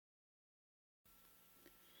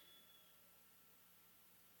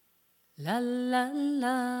La la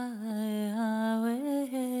la,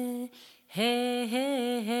 hey,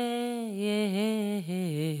 hey, hey,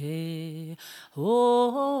 hey,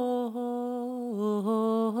 oh,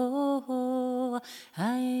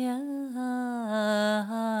 ay, ay,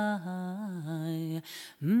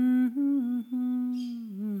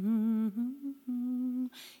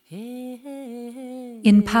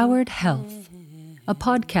 Empowered Health, a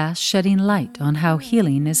podcast shedding light on how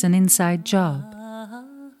healing is an inside job.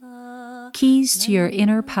 Keys to your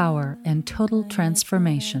inner power and total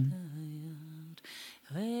transformation.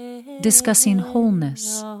 Discussing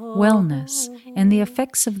wholeness, wellness, and the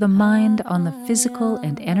effects of the mind on the physical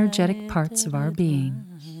and energetic parts of our being.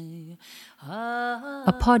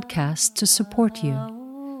 A podcast to support you,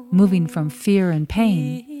 moving from fear and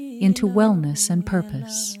pain into wellness and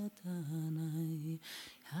purpose.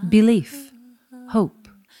 Belief, hope,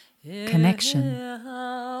 connection,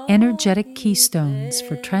 energetic keystones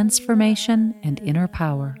for transformation and inner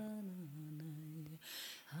power.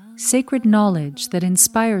 Sacred knowledge that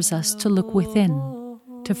inspires us to look within,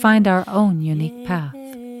 to find our own unique path.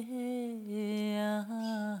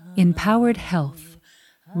 Empowered Health,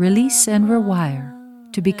 release and rewire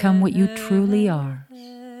to become what you truly are,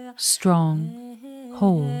 strong,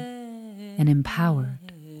 whole, and empowered.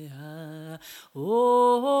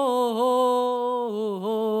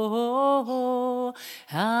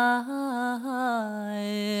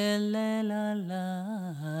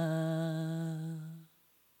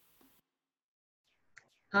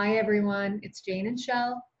 Hi everyone, it's Jane and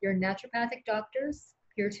Shell, your naturopathic doctors,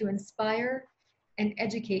 here to inspire and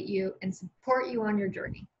educate you and support you on your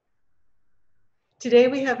journey. Today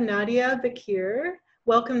we have Nadia Bakir.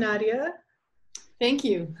 Welcome, Nadia. Thank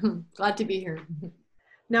you. Glad to be here.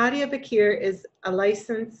 Nadia Bakir is a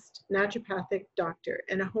licensed naturopathic doctor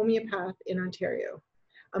and a homeopath in Ontario,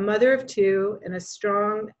 a mother of two and a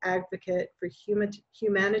strong advocate for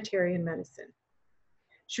humanitarian medicine.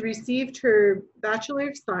 She received her Bachelor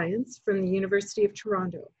of Science from the University of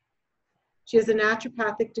Toronto. She has a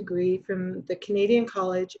naturopathic degree from the Canadian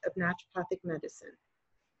College of Naturopathic Medicine.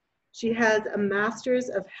 She has a Master's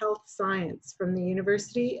of Health Science from the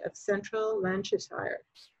University of Central Lancashire,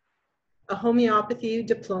 a homeopathy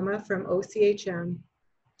diploma from OCHM.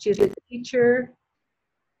 She is a teacher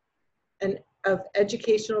of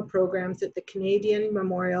educational programs at the Canadian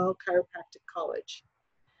Memorial Chiropractic College.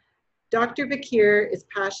 Dr. Bakir is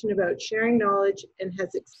passionate about sharing knowledge and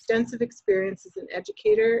has extensive experience as an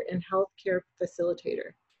educator and healthcare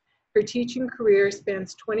facilitator. Her teaching career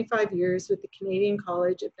spans 25 years with the Canadian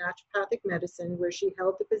College of Naturopathic Medicine, where she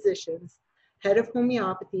held the positions Head of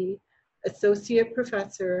Homeopathy, Associate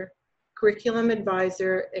Professor, Curriculum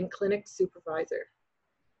Advisor, and Clinic Supervisor.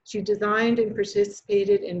 She designed and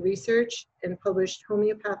participated in research and published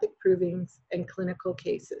homeopathic provings and clinical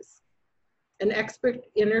cases. An expert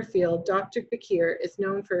in her field, Dr. Bakir is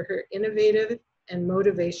known for her innovative and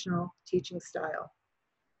motivational teaching style.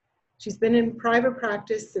 She's been in private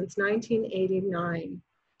practice since 1989.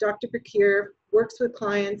 Dr. Bakir works with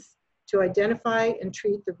clients to identify and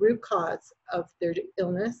treat the root cause of their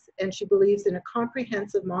illness, and she believes in a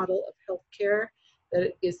comprehensive model of healthcare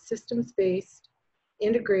that is systems-based,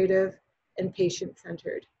 integrative, and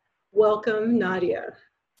patient-centered. Welcome, Nadia.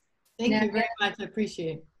 Thank you very much. I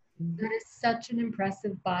appreciate it. That is such an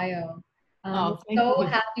impressive bio. Thank so you.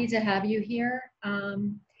 happy to have you here.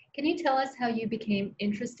 Can you tell us how you became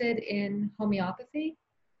interested in homeopathy?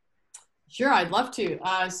 Sure, I'd love to.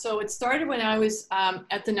 So it started when I was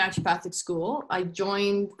at the naturopathic school. I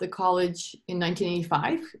joined the college in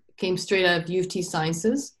 1985, came straight out of U of T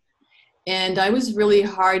Sciences. And I was really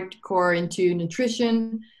hardcore into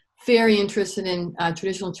nutrition, very interested in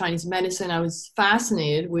traditional Chinese medicine. I was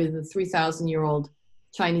fascinated with the 3,000-year-old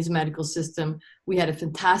Chinese medical system. We had a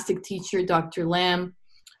fantastic teacher, Dr. Lam.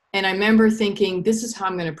 And I remember thinking, this is how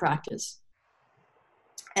I'm going to practice.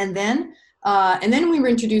 And then we were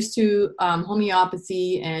introduced to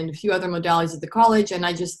homeopathy and a few other modalities at the college. And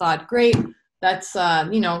I just thought, great, that's,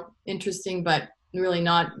 interesting, but really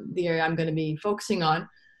not the area I'm going to be focusing on.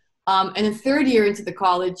 And the third year into the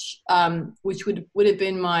college, which would have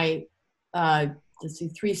been my,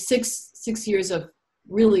 6 years of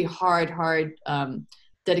really hard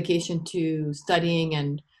dedication to studying,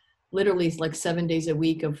 and literally like 7 days a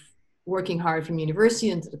week of working hard from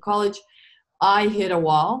university into the college, I hit a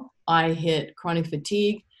wall. I hit chronic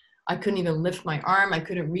fatigue. I couldn't even lift my arm. I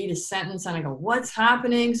couldn't read a sentence. And I go, what's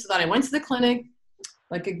happening? So that I went to the clinic,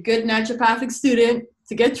 like a good naturopathic student,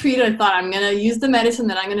 to get treated. I thought, I'm going to use the medicine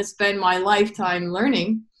that I'm going to spend my lifetime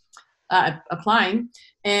learning, applying.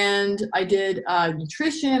 And I did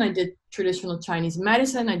nutrition. I did traditional Chinese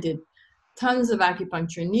medicine. I did tons of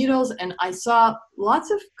acupuncture needles, and I saw lots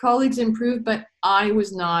of colleagues improve, but I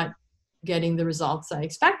was not getting the results I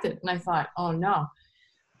expected. And I thought, oh no,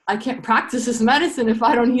 I can't practice this medicine if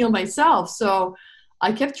I don't heal myself. So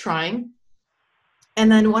I kept trying.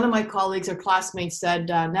 And then one of my colleagues or classmates said,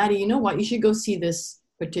 Natty, you know what? You should go see this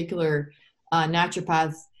particular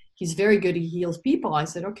naturopath. He's very good. He heals people. I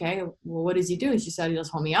said, okay, well, what does he do? And she said he does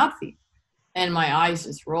homeopathy. And my eyes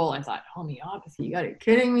just roll. I thought, homeopathy? You got to be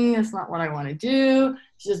kidding me. That's not what I want to do.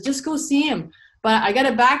 She says, just go see him. But I got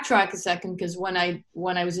to backtrack a second, because when I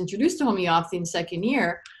was introduced to homeopathy in second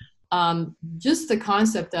year, just the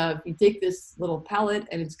concept of you take this little pellet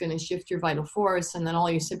and it's going to shift your vital force and then all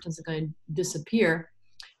your symptoms are going to disappear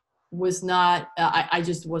was not, I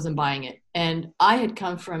just wasn't buying it. And I had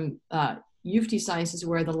come from U of T Sciences,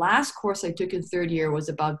 where the last course I took in third year was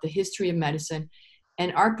about the history of medicine.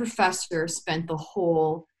 And our professor spent the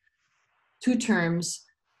whole 2 terms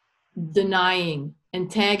denying,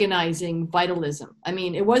 antagonizing vitalism. I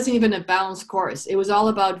mean, it wasn't even a balanced course. It was all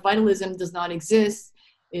about vitalism does not exist.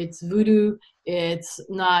 It's voodoo. It's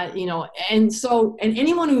not, and so, and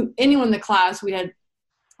anyone in the class, we had,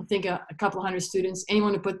 I think a couple hundred students,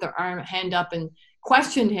 anyone who put their hand up and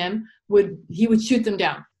questioned him he would shoot them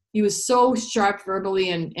down. He was so sharp verbally.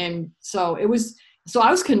 And so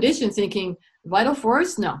I was conditioned thinking vital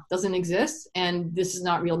force, no, doesn't exist. And this is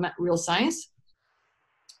not real science,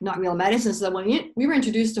 not real medicine. So when we were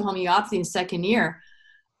introduced to homeopathy in second year,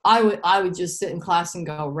 I would just sit in class and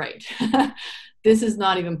go, right, this is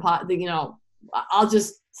not even, I'll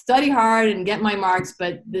just study hard and get my marks,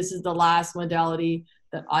 but this is the last modality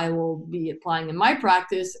that I will be applying in my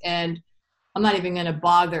practice, and I'm not even going to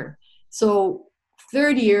bother. So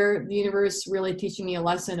third year, the universe really teaching me a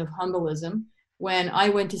lesson of humbleism. When I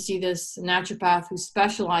went to see this naturopath who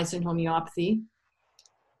specialized in homeopathy,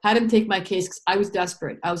 had him take my case because I was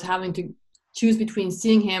desperate. I was having to choose between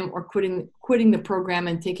seeing him or quitting the program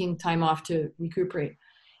and taking time off to recuperate.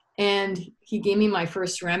 And he gave me my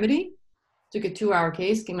first remedy, took a 2-hour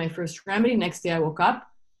case, gave my first remedy. Next day I woke up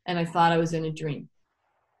and I thought I was in a dream.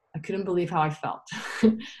 I couldn't believe how I felt.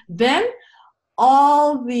 Then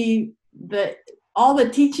all the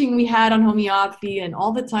teaching we had on homeopathy and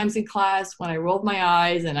all the times in class when I rolled my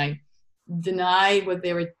eyes and I denied what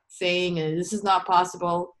they were saying and this is not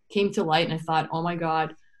possible came to light, and I thought, oh my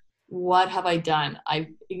God, what have I done? I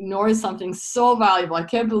ignored something so valuable. I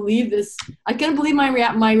can't believe this. I couldn't believe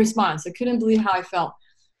my response. I couldn't believe how I felt.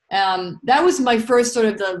 That was my first sort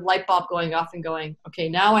of the light bulb going off and going, okay,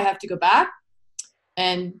 now I have to go back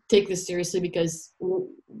and take this seriously, because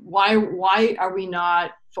why are we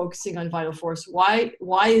not focusing on vital force? Why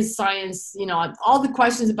is science, all the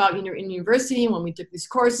questions about in university when we took these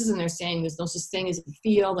courses and they're saying there's no such thing as a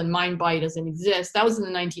field and mind body doesn't exist. That was in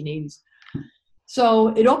the 1980s. So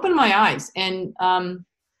it opened my eyes, and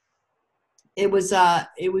it was a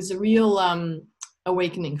real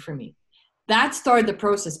awakening for me. That started the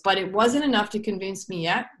process, but it wasn't enough to convince me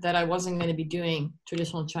yet that I wasn't going to be doing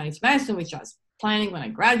traditional Chinese medicine, which I was planning when I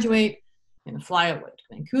graduate, and fly out to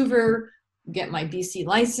Vancouver, get my BC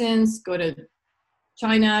license, go to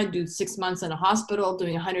China, do 6 months in a hospital,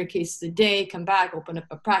 doing 100 cases a day, come back, open up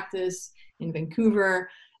a practice in Vancouver.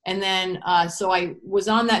 And then, so I was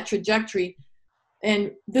on that trajectory.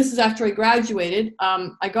 And this is after I graduated.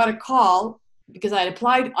 I got a call because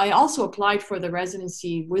I also applied for the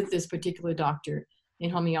residency with this particular doctor in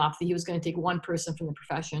homeopathy. He was going to take one person from the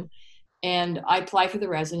profession. And I applied for the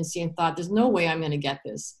residency and thought, there's no way I'm going to get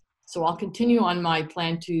this. So I'll continue on my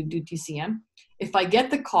plan to do TCM. If I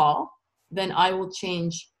get the call, then I will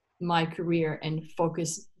change my career and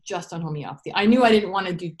focus just on homeopathy. I knew I didn't want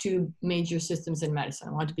to do 2 major systems in medicine.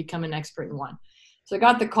 I wanted to become an expert in one. So I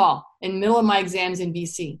got the call in the middle of my exams in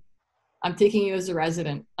BC. I'm taking you as a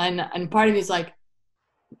resident. And part of me is like,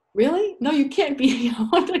 really? No, you can't be.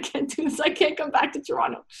 I can't do this. I can't come back to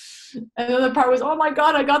Toronto. And the other part was, oh my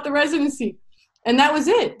God, I got the residency. And that was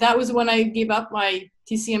it. That was when I gave up my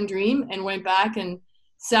TCM dream and went back and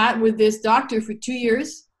sat with this doctor for 2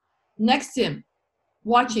 years next to him,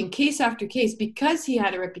 watching case after case. Because he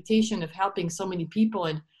had a reputation of helping so many people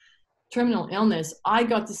in terminal illness, I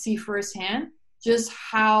got to see firsthand just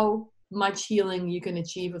how much healing you can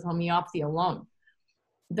achieve with homeopathy alone.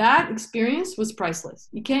 That experience was priceless.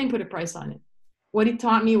 You can't put a price on it. What he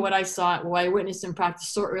taught me, what I saw, what I witnessed in practice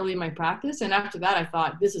so early in my practice. And after that, I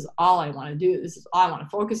thought, this is all I want to do. This is all I want to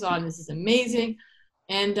focus on. This is amazing.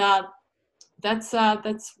 And that's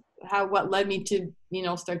what led me to,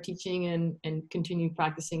 start teaching and continue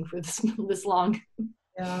practicing for this long.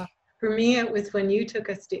 Yeah. For me, it was when you took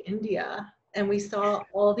us to India and we saw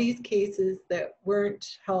all these cases that weren't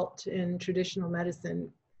helped in traditional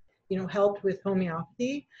medicine helped with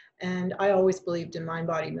homeopathy. And I always believed in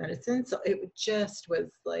mind-body medicine. So it just was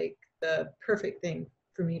like the perfect thing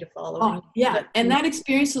for me to follow. Oh, yeah. And that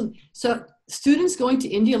experience, so students going to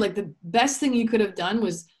India, like the best thing you could have done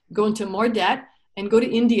was go into more debt and go to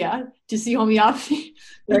India to see homeopathy.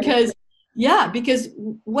 because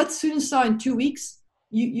what students saw in 2 weeks,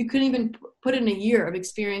 you couldn't even put in a year of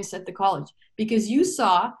experience at the college, because you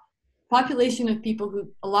saw population of people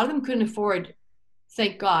who, a lot of them couldn't afford,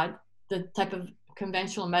 thank God, the type of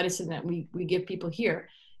conventional medicine that we give people here.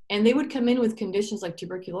 And they would come in with conditions like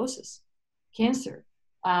tuberculosis, cancer,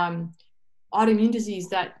 autoimmune disease,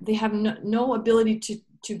 that they have no ability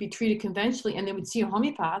to be treated conventionally, and they would see a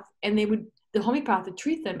homeopath, and the homeopath would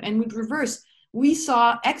treat them and would reverse. We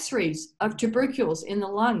saw x-rays of tubercules in the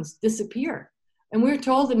lungs disappear. And we were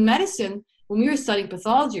told in medicine, when we were studying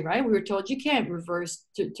pathology, right, we were told you can't reverse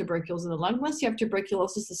tuberculosis in the lung. Once you have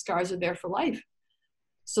tuberculosis, the scars are there for life.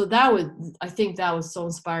 So I think that was so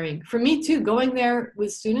inspiring. For me too, going there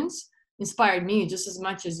with students inspired me just as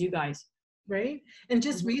much as you guys. Right. And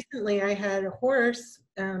just recently I had a horse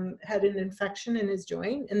had an infection in his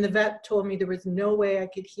joint, and the vet told me there was no way I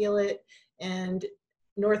could heal it. And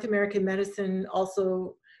North American medicine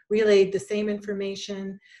also relayed the same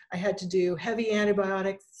information. I had to do heavy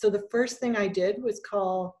antibiotics. So the first thing I did was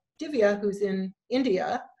call Divya, who's in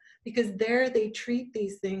India, because there they treat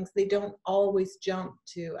these things. They don't always jump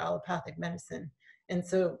to allopathic medicine. And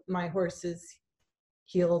so my horse is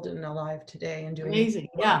healed and alive today and doing amazing.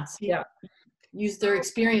 Yeah. Use their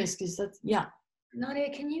experience, because that's, yeah. Nadia,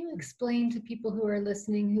 can you explain to people who are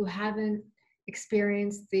listening who haven't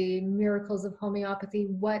experienced the miracles of homeopathy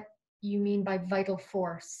what you mean by vital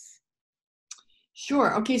force?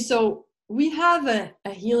 Sure. Okay, so we have a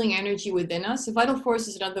healing energy within us. So vital force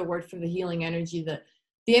is another word for the healing energy, the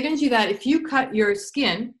energy that if you cut your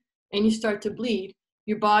skin and you start to bleed,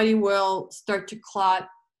 your body will start to clot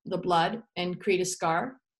the blood and create a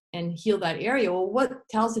scar and heal that area. Well, what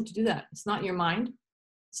tells it to do that? It's not your mind.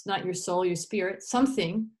 It's not your soul, your spirit.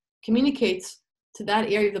 Something communicates to that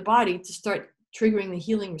area of the body to start triggering the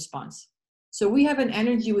healing response. So we have an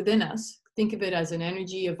energy within us. Think of it as an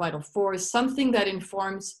energy, a vital force, something that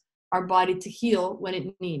informs our body to heal when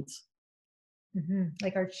it needs. Mm-hmm.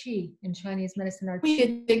 Like our qi in Chinese medicine. Our we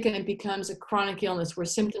get sick and it becomes a chronic illness where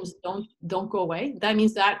symptoms don't go away. That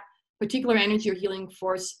means that particular energy or healing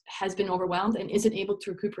force has been overwhelmed and isn't able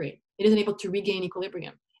to recuperate. It isn't able to regain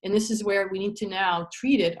equilibrium. And this is where we need to now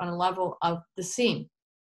treat it on a level of the same.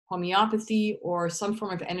 Homeopathy or some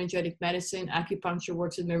form of energetic medicine, acupuncture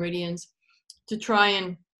works with meridians, to try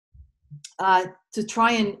and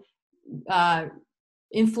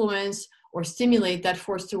influence or stimulate that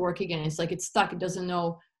force to work again. It's like it's stuck. It doesn't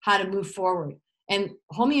know how to move forward. And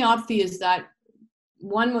homeopathy is that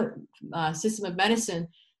one system of medicine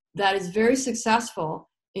that is very successful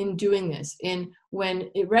in doing this. And when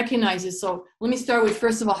it recognizes, so let me start with,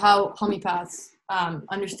 first of all, how homeopaths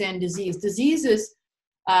understand disease. Disease is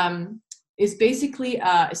basically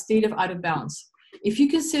a state of out of balance. If you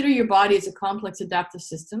consider your body as a complex adaptive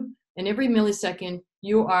system, and every millisecond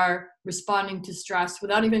you are responding to stress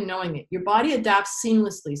without even knowing it, your body adapts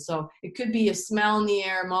seamlessly. So it could be a smell in the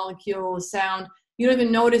air, a molecule, a sound. You don't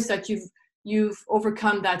even notice that you've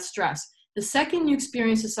overcome that stress. The second you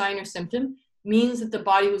experience a sign or symptom means that the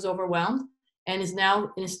body was overwhelmed and is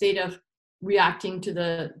now in a state of reacting to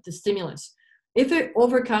the stimulus. If it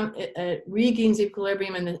regains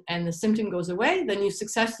equilibrium and the symptom goes away, then you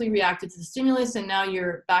successfully reacted to the stimulus, and now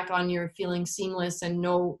you're back on your feeling seamless and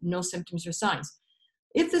no symptoms or signs.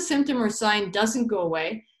 If the symptom or sign doesn't go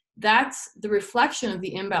away, that's the reflection of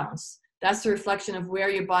the imbalance. That's the reflection of where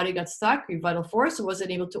your body got stuck, your vital force, or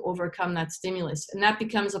wasn't able to overcome that stimulus. And that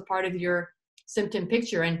becomes a part of your symptom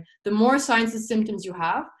picture. And the more signs and symptoms you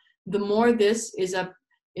have, the more this is a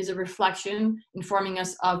reflection informing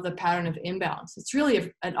us of the pattern of imbalance. It's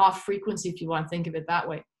really an off frequency, if you want to think of it that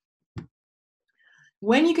way.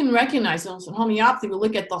 When you can recognize those, in homeopathy, we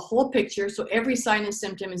look at the whole picture. So every sign and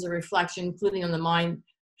symptom is a reflection, including on the mind,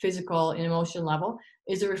 physical, and emotion level,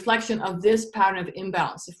 is a reflection of this pattern of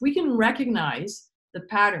imbalance. If we can recognize the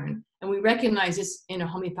pattern, and we recognize this in a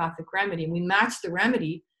homeopathic remedy, and we match the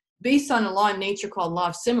remedy based on a law in nature called law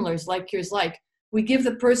of similars, like cures like, we give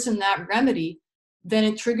the person that remedy, then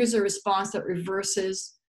it triggers a response that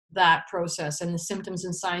reverses that process, and the symptoms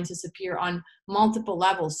and signs disappear on multiple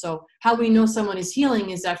levels. So how we know someone is healing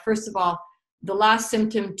is that, first of all, the last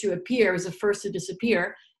symptom to appear is the first to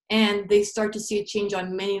disappear, and they start to see a change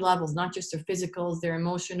on many levels, not just their physicals, their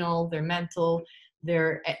emotional, their mental,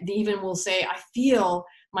 they even will say, I feel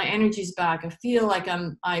my energy's back. I feel like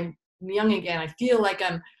I'm young again. I feel like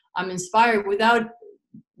I'm inspired, without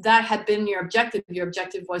that had been your objective. Your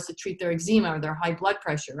objective was to treat their eczema or their high blood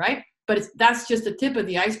pressure, right? But that's just the tip of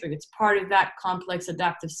the iceberg. It's part of that complex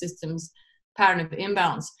adaptive systems pattern of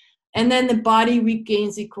imbalance. And then the body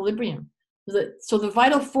regains equilibrium. So the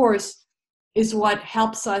vital force is what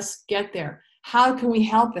helps us get there. How can we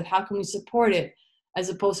help it? How can we support it, as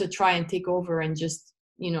opposed to try and take over and just,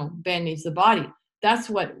 band-aids the body? That's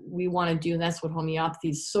what we want to do, and that's what homeopathy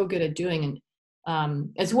is so good at doing,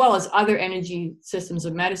 and as well as other energy systems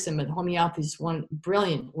of medicine. But homeopathy is one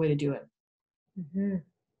brilliant way to do it. Mm-hmm.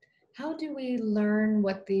 How do we learn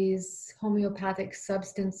what these homeopathic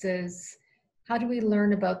substances, how do we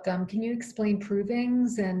learn about them? Can you explain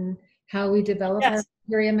provings and how we develop our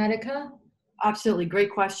Materia Medica? Absolutely.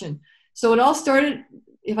 Great question. So it all started,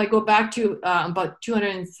 if I go back to about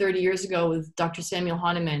 230 years ago, with Dr. Samuel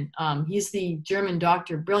Hahnemann. He's the German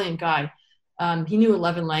doctor, brilliant guy. He knew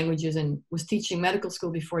 11 languages and was teaching medical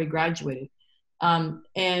school before he graduated.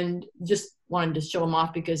 And just wanted to show him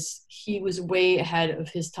off because he was way ahead of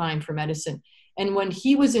his time for medicine. And when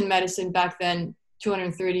he was in medicine back then,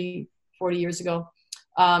 230, 40 years ago,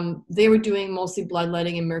 they were doing mostly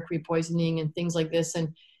bloodletting and mercury poisoning and things like this. And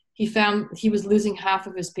he found he was losing half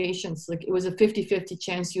of his patients. Like, it was a 50-50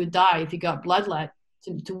 chance you would die if you got bloodlet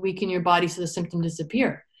to weaken your body so the symptom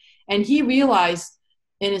disappear. And he realized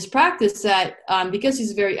in his practice that because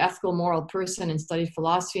he's a very ethical, moral person and studied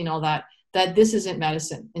philosophy and all that, that this isn't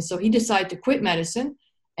medicine. And so he decided to quit medicine,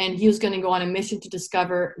 and he was going to go on a mission to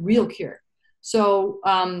discover real cure. So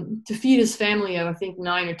to feed his family of, I think,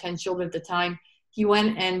 9 or 10 children at the time, he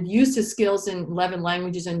went and used his skills in 11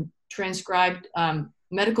 languages and transcribed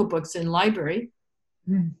medical books in library.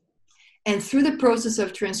 Mm. And through the process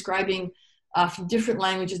of transcribing from different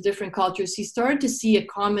languages, different cultures, he started to see a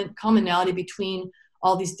commonality between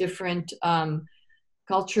all these different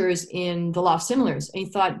cultures in the law of similars. And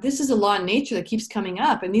he thought, this is a law in nature that keeps coming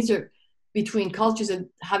up. And these are between cultures that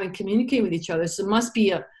haven't communicated with each other. So it must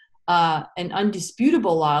be an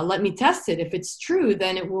undisputable law. Let me test it. If it's true,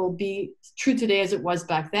 then it will be true today as it was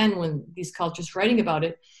back then when these cultures were writing about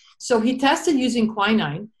it. So he tested using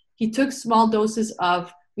quinine. He took small doses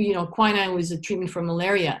of, quinine was a treatment for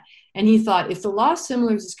malaria. And he thought, if the law of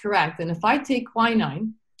similars is correct, then if I take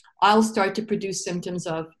quinine, I'll start to produce symptoms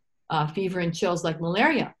of fever and chills like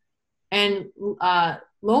malaria. And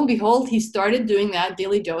lo and behold, he started doing that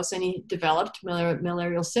daily dose, and he developed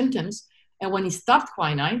malarial symptoms. And when he stopped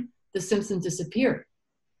quinine, the symptoms disappeared.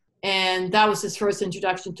 And that was his first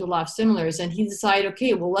introduction to law of similars. And he decided,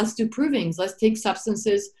 okay, well, let's do provings. Let's take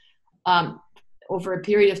substances over a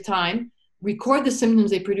period of time, record the symptoms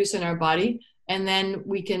they produce in our body, and then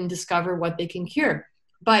we can discover what they can cure.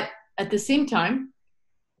 But at the same time,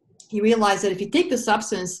 he realized that if you take the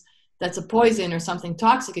substance that's a poison or something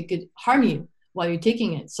toxic, it could harm you while you're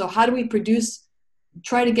taking it. So how do we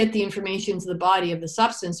try to get the information to the body of the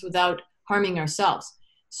substance without harming ourselves?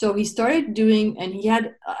 So he started doing, and he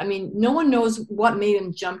had, no one knows what made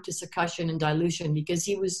him jump to succussion and dilution, because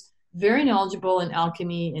he was very knowledgeable in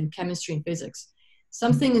alchemy and chemistry and physics.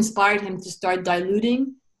 Something inspired him to start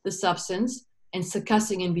diluting the substance and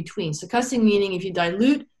succussing in between. Succussing meaning if you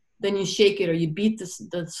dilute, then you shake it or you beat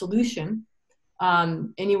the solution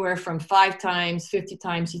anywhere from 5 times, 50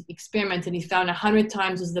 times. He experimented. He found 100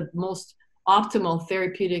 times was the most optimal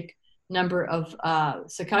therapeutic number of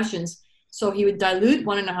succussions. So he would dilute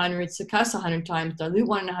 1 in 100, succuss 100 times, dilute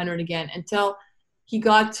 1 in 100 again, until he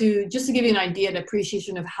got to, just to give you an idea, an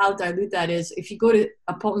appreciation of how dilute that is. If you go to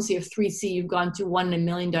a potency of 3C, you've gone to 1 in a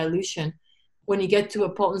million dilution. When you get to a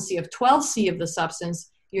potency of 12C of the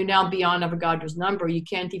substance, you're now beyond Avogadro's number. You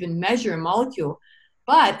can't even measure a molecule,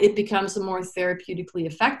 but it becomes more therapeutically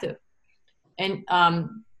effective. And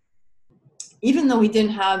even though he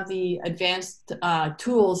didn't have the advanced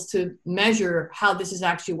tools to measure how this is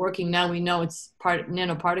actually working, now we know it's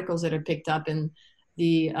nanoparticles that are picked up in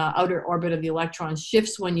the outer orbit of the electron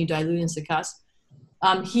shifts when you dilute and succuss.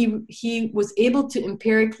 He was able to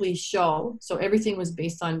empirically show, so everything was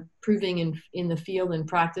based on proving in the field and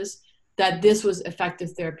practice, that this was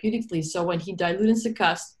effective therapeutically. So when he diluted and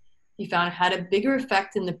succussed, he found it had a bigger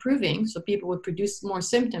effect in the proving, so people would produce more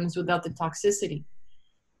symptoms without the toxicity.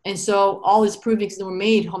 And so all his provings were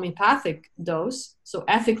made homeopathic dose, so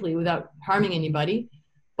ethically without harming anybody,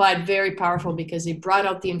 but very powerful because they brought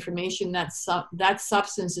out the information that that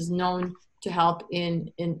substance is known to help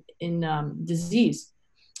in disease.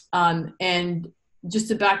 And just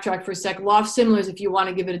to backtrack for a sec, law of similars, if you want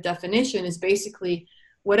to give it a definition, is basically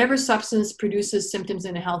whatever substance produces symptoms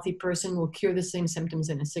in a healthy person will cure the same symptoms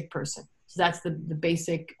in a sick person. So that's the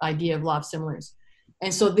basic idea of law of similars.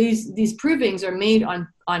 And so these provings are made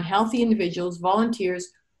on healthy individuals, volunteers,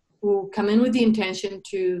 who come in with the intention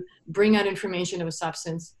to bring out information of a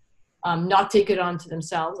substance, not take it on to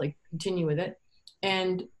themselves, like continue with it.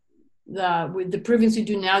 And with the provings we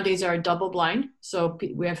do nowadays are double blind. So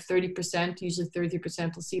we have 30%, usually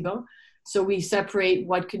 30% placebo. So we separate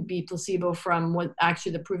what could be placebo from what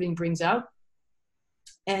actually the proving brings out.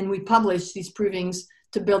 And we publish these provings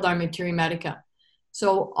to build our materia medica.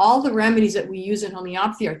 So all the remedies that we use in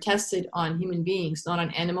homeopathy are tested on human beings, not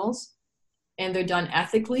on animals. And they're done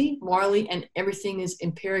ethically, morally, and everything is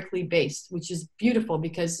empirically based, which is beautiful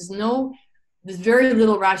because there's very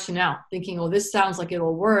little rationale thinking, oh, this sounds like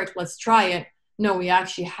it'll work, let's try it. No, we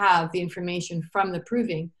actually have the information from the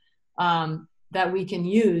proving that we can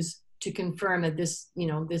use to confirm that this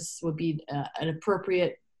would be an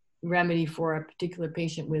appropriate remedy for a particular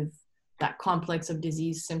patient with that complex of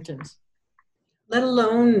disease symptoms. Let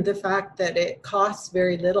alone the fact that it costs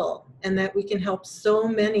very little and that we can help so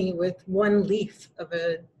many with one leaf of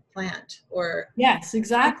a plant or yes,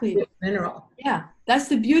 exactly, mineral. Yeah, that's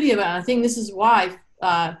the beauty of it. I think this is why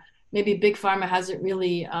maybe Big Pharma hasn't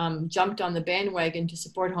really jumped on the bandwagon to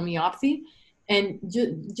support homeopathy. And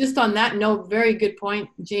just on that note, very good point,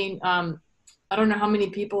 Jane. I don't know how many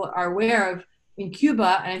people are aware of in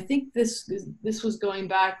Cuba, and I think this was going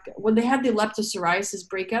back when they had the leptospirasis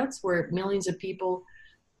breakouts, where millions of people,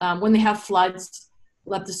 when they have floods,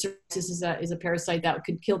 leptospirasis is a parasite that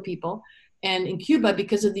could kill people. And in Cuba,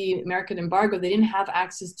 because of the American embargo, they didn't have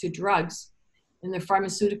access to drugs, and the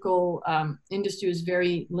pharmaceutical industry was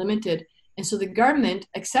very limited. And so the government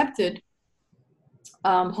accepted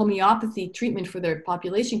homeopathy treatment for their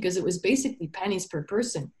population because it was basically pennies per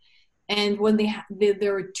person. And when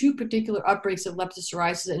there were two particular outbreaks of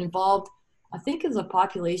leptospirasis that involved, I think it was a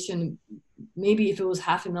population, maybe if it was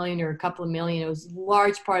 500,000 or a couple of million, it was a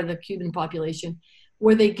large part of the Cuban population,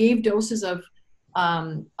 where they gave doses of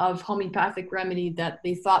homeopathic remedy that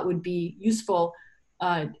they thought would be useful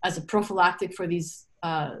as a prophylactic for these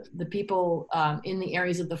the people in the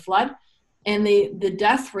areas of the flood. And the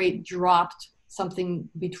death rate dropped something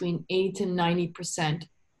between 80 to 90%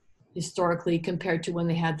 historically compared to when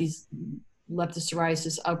they had these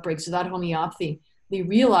leptospirasis outbreaks. So that homeopathy, they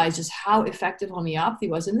realized just how effective homeopathy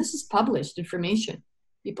was. And this is published information.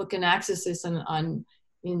 People can access this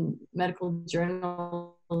in medical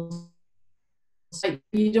journals.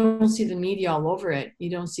 You don't see the media all over it. You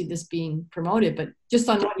don't see this being promoted. But just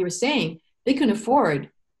on what you were saying, they couldn't afford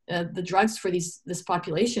the drugs for this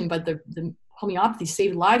population, but the homeopathy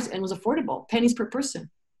saved lives and was affordable, pennies per person.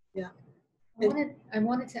 Yeah. I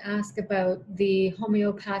wanted to ask about the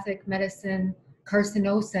homeopathic medicine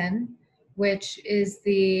carcinosin, which is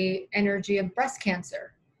the energy of breast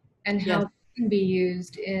cancer, and how it can be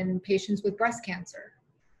used in patients with breast cancer.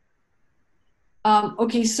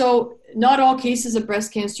 Okay, so not all cases of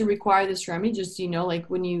breast cancer require this remedy. Just like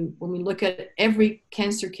when we look at every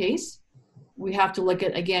cancer case, we have to look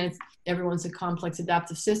at, again, everyone's a complex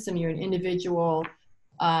adaptive system. You're an individual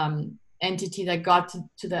entity that got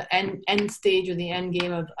to the end stage or the end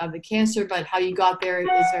game of the cancer, but how you got there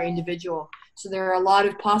is very individual. So there are a lot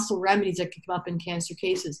of possible remedies that can come up in cancer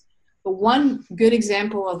cases. But one good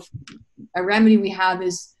example of a remedy we have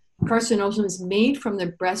is carcinosin is made from the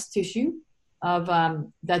breast tissue of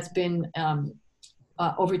that's been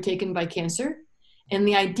overtaken by cancer. And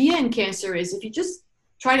the idea in cancer is, if you just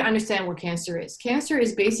try to understand what cancer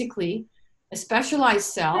is basically a specialized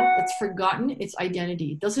cell that's forgotten its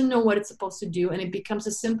identity. It doesn't know what it's supposed to do, and it becomes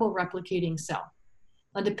a simple replicating cell.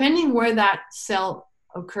 Now, depending where that cell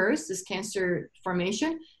occurs, this cancer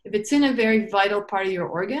formation, if it's in a very vital part of your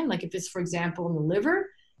organ, like if it's, for example, in the liver,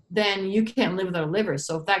 then you can't live without a liver.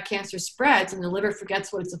 So if that cancer spreads and the liver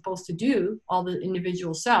forgets what it's supposed to do, all the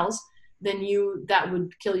individual cells, then that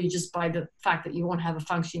would kill you just by the fact that you won't have a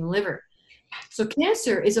functioning liver. So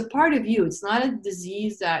cancer is a part of you. It's not a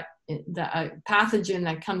disease a pathogen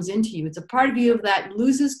that comes into you. It's a part of you that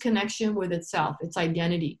loses connection with itself, its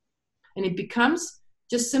identity. And it becomes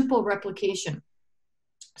just simple replication.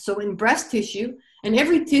 So in breast tissue, and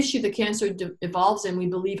every tissue the cancer evolves in, we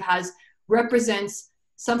believe represents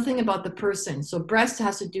something about the person. So breast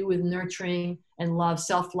has to do with nurturing and love,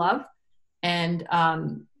 self-love. And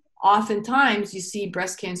oftentimes you see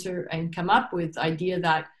breast cancer and come up with the idea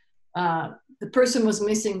that the person was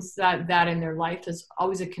missing that in their life. There's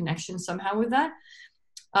always a connection somehow with that.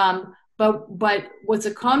 But what's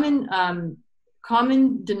a common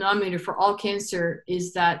denominator for all cancer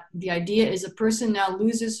is that the idea is a person now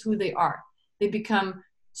loses who they are. They become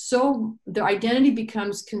their identity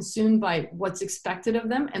becomes consumed by what's expected of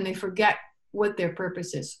them, and they forget what their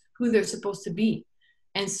purpose is, who they're supposed to be.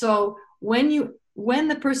 And so when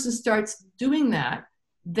the person starts doing that,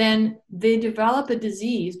 then they develop a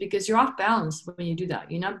disease because you're off balance when you do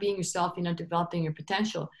that. You're not being yourself. You're not developing your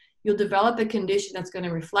potential. You'll develop a condition that's going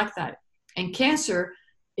to reflect that. And cancer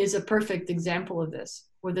is a perfect example of this,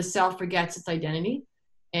 where the cell forgets its identity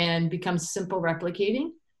and becomes simple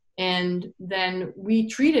replicating. And then we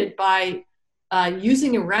treat it by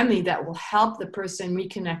using a remedy that will help the person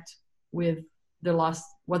reconnect with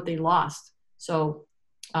what they lost. So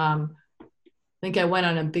I think I went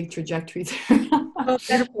on a big trajectory there. Oh,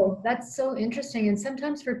 beautiful. That's so interesting. And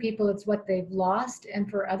sometimes for people, it's what they've lost. And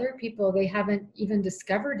for other people, they haven't even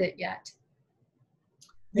discovered it yet.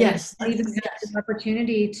 Yes. They even have the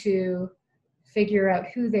opportunity to figure out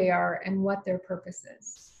who they are and what their purpose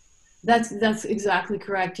is. That's exactly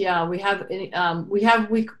correct. Yeah,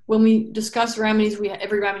 when we discuss remedies,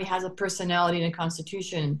 every remedy has a personality and a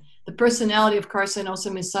constitution. The personality of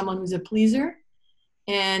carcinosum is someone who's a pleaser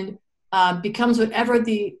and becomes whatever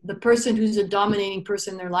the person who's a dominating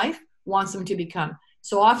person in their life wants them to become.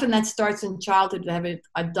 So often that starts in childhood. They have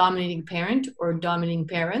a dominating parent or dominating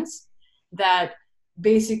parents that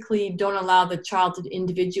basically don't allow the child to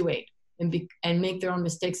individuate and make their own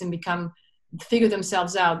mistakes and figure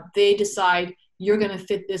themselves out. They decide, you're going to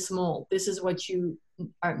fit this mold. This is what you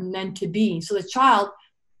are meant to be. So the child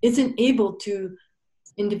isn't able to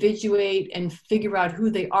individuate and figure out who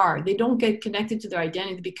they are. They don't get connected to their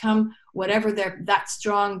identity to become whatever that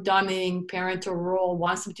strong, dominating parental role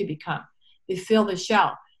wants them to become. They fill the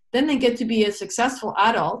shell. Then they get to be a successful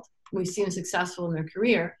adult. We see them successful in their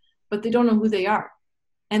career, but they don't know who they are.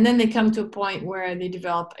 And then they come to a point where they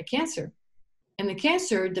develop a cancer. And the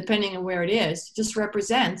cancer, depending on where it is, just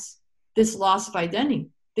represents this loss of identity.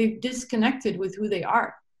 They've disconnected with who they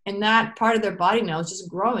are. And that part of their body now is just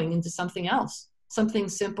growing into something else, something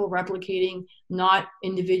simple, replicating, not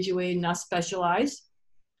individuated, not specialized.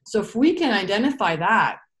 So if we can identify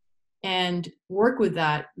that and work with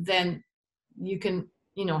that, then you can,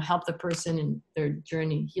 help the person in their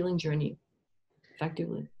journey, healing journey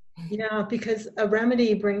effectively. Yeah, because a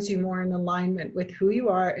remedy brings you more in alignment with who you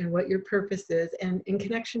are and what your purpose is and in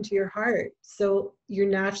connection to your heart. So you're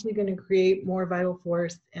naturally going to create more vital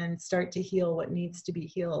force and start to heal what needs to be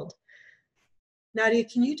healed. Nadia,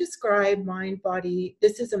 can you describe mind-body?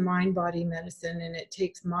 This is a mind-body medicine and it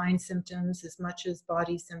takes mind symptoms as much as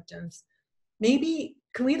body symptoms. Maybe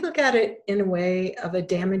can we look at it in a way of a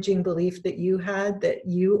damaging belief that you had that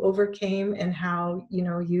you overcame and how,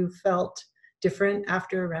 you felt different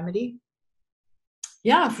after a remedy?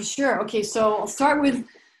 Yeah, for sure. Okay, so I'll start with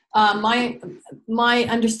my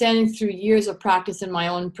understanding through years of practice and my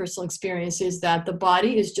own personal experience is that the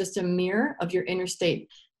body is just a mirror of your inner state.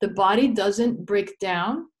 The body doesn't break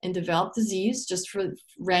down and develop disease just for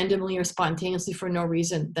randomly or spontaneously for no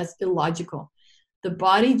reason. That's illogical. The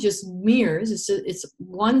body just mirrors. It's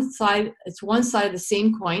one side. It's one side of the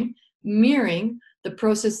same coin, mirroring the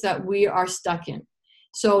process that we are stuck in.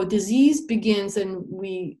 So disease begins, and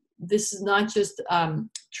this is not just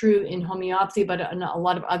true in homeopathy, but in a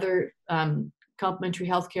lot of other complementary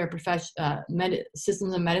healthcare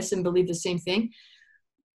systems of medicine believe the same thing.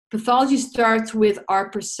 Pathology starts with our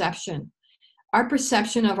perception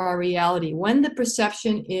of our reality. When the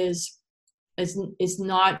perception is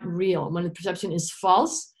not real, when the perception is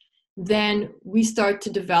false, then we start to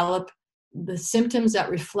develop the symptoms that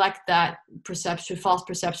reflect that false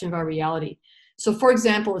perception of our reality. So, for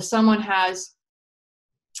example, if someone has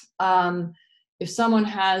the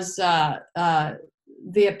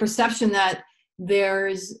perception that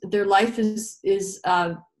their life is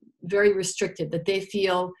very restricted, that they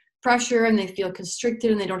feel pressure and they feel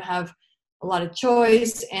constricted and they don't have a lot of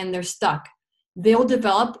choice and they're stuck, they'll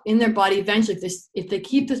develop in their body eventually. If they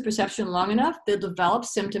keep this perception long enough, they'll develop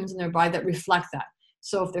symptoms in their body that reflect that.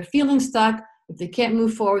 So if they're feeling stuck, if they can't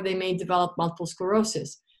move forward, they may develop multiple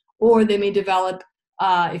sclerosis. Or they may develop,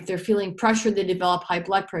 if they're feeling pressure, they develop high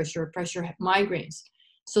blood pressure or pressure migraines.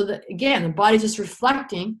 So that, again, the body's just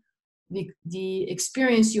reflecting the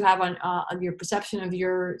experience you have on your perception of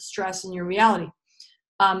your stress and your reality.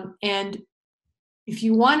 And if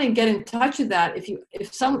you want to get in touch with that,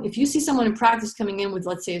 if you see someone in practice coming in with,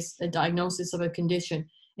 let's say, a diagnosis of a condition,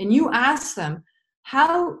 and you ask them,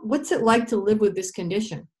 what's it like to live with this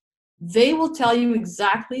condition? They will tell you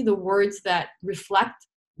exactly the words that reflect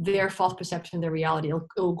their false perception of their reality.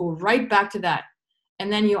 It'll go right back to that.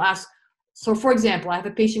 And then you ask, so for example, I have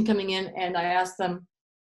a patient coming in and I ask them,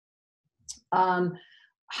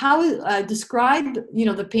 describe,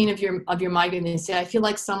 the pain of your migraine. They say, I feel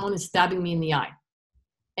like someone is stabbing me in the eye.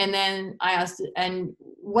 And then I asked, and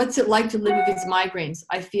what's it like to live with these migraines?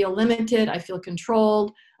 I feel limited. I feel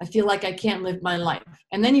controlled. I feel like I can't live my life.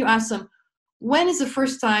 And then you ask them, when is the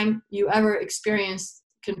first time you ever experienced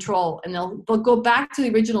control, and they'll go back to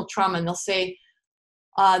the original trauma, and they'll say,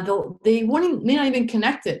 they may not even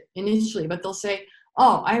connect it initially, but they'll say,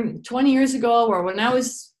 oh, I'm 20 years ago, or when I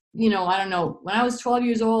was, I don't know, when I was 12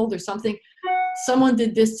 years old or something, someone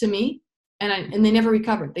did this to me, and they never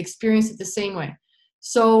recovered. They experienced it the same way.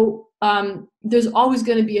 So there's always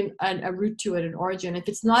going to be a root to it, an origin. If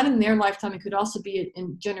it's not in their lifetime, it could also be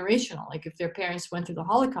in generational, like if their parents went through the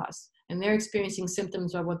Holocaust and they're experiencing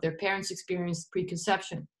symptoms of what their parents experienced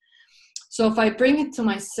preconception. So if I bring it to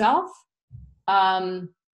myself, well,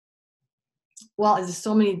 there's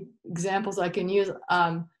so many examples I can use.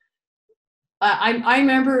 I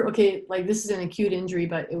remember, okay, like this is an acute injury,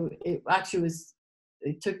 but it actually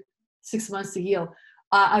it took 6 months to heal.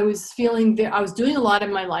 I was feeling I was doing a lot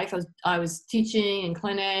in my life. I was teaching in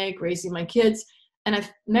clinic, raising my kids. And I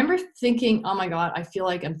remember thinking, oh my God, I feel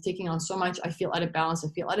like I'm taking on so much. I feel out of balance.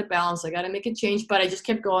 I got to make a change, but I just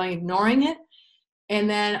kept going, ignoring it. And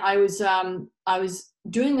then I was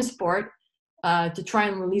doing a sport to try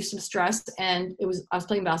and relieve some stress. And I was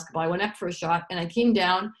playing basketball. I went up for a shot and I came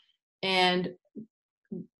down and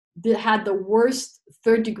had the worst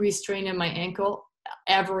 3rd-degree strain in my ankle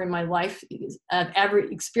ever in my life I've ever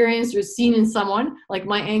experienced or seen in someone. Like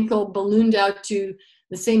my ankle ballooned out to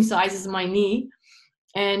the same size as my knee.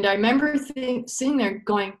 And I remember sitting there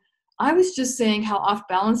going, I was just saying how off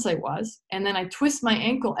balance I was. And then I twist my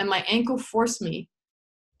ankle, and my ankle forced me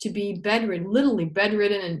to be bedridden, literally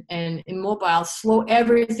bedridden and immobile, slow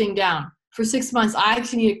everything down. For 6 months, I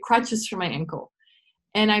actually needed crutches for my ankle.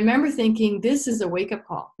 And I remember thinking, this is a wake-up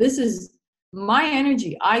call. This is my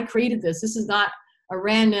energy. I created this. This is not a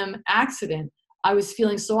random accident. I was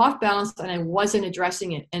feeling so off balance and I wasn't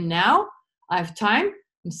addressing it. And now I have time.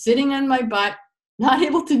 I'm sitting on my butt, not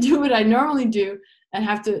able to do what I normally do, and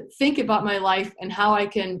have to think about my life and how I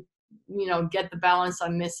can, get the balance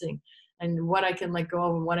I'm missing and what I can let go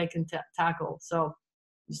of and what I can tackle. So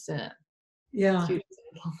just yeah. cute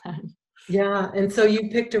example. Yeah. And so you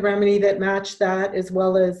picked a remedy that matched that as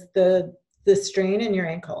well as the strain in your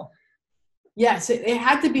ankle. Yes, it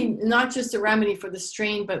had to be not just a remedy for the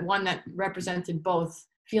strain, but one that represented both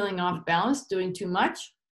feeling off balance, doing too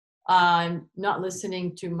much, not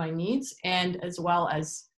listening to my needs, and as well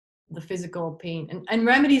as the physical pain. And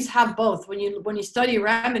remedies have both. When you study a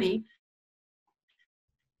remedy,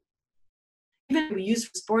 even if we use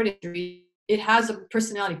for sport injury, it has a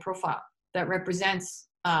personality profile that represents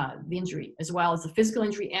the injury, as well as the physical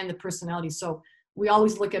injury and the personality. So we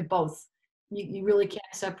always look at both. You really can't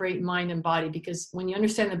separate mind and body, because when you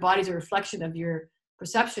understand the body is a reflection of your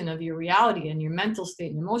perception of your reality and your mental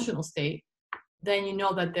state and emotional state, then you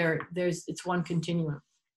know that it's one continuum.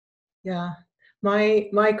 Yeah.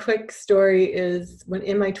 My quick story is when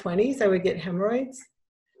in my 20s, I would get hemorrhoids.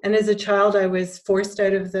 And as a child, I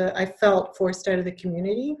felt forced out of the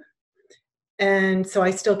community. And so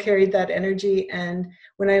I still carried that energy. And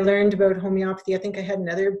when I learned about homeopathy, I think I had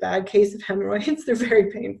another bad case of hemorrhoids. They're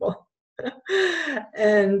very painful.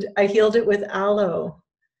 And I healed it with aloe.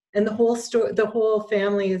 And the whole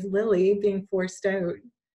family is Lily being forced out.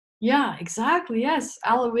 Yeah, exactly. Yes.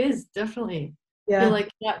 Aloe is definitely. Yeah. Feel like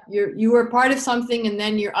you were part of something and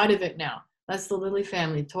then you're out of it now. That's the Lily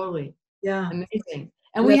family. Totally. Yeah. Amazing.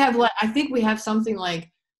 And we have I think we have something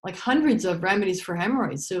like hundreds of remedies for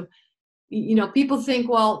hemorrhoids. So, people think,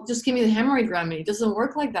 well, just give me the hemorrhoid remedy. It doesn't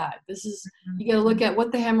work like that. You got to look at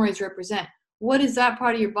what the hemorrhoids represent. What is that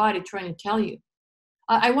part of your body trying to tell you?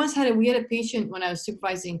 We had a patient when I was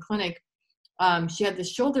supervising clinic. She had the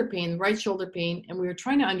shoulder pain, the right shoulder pain, and we were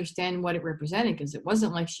trying to understand what it represented, because it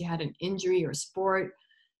wasn't like she had an injury or sport.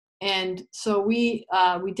 And so we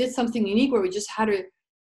did something unique where we just had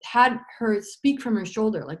her speak from her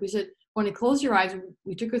shoulder. Like we said, when you close your eyes,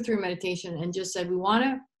 we took her through a meditation and just said, we want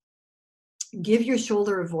to give your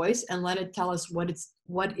shoulder a voice and let it tell us what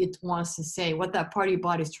it wants to say, what that part of your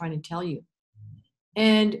body is trying to tell you.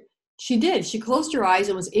 And she did. She closed her eyes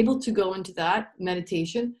and was able to go into that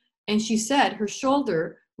meditation. And she said her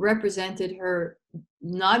shoulder represented her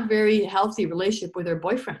not very healthy relationship with her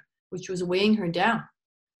boyfriend, which was weighing her down.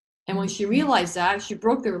 And when she realized that, she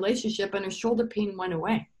broke the relationship and her shoulder pain went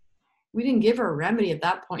away. We didn't give her a remedy at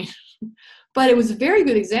that point. But it was a very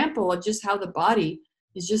good example of just how the body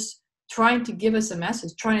is just trying to give us a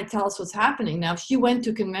message, trying to tell us what's happening. Now, if she went to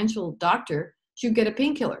a conventional doctor, she would get a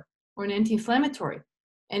painkiller or an anti-inflammatory,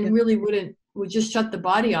 and really would just shut the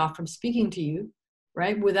body off from speaking to you,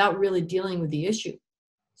 right, without really dealing with the issue.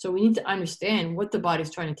 So we need to understand what the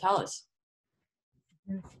body's trying to tell us.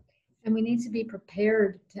 And we need to be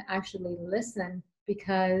prepared to actually listen,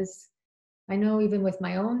 because I know even with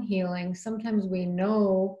my own healing, sometimes we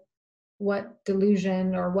know what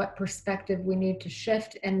delusion or what perspective we need to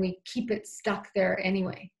shift, and we keep it stuck there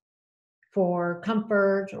anyway for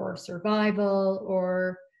comfort or survival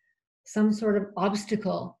or some sort of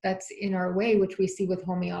obstacle that's in our way, which we see with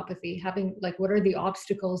homeopathy. Having, like, what are the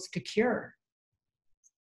obstacles to cure?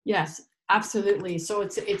 Yes, absolutely. So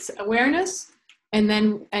it's awareness,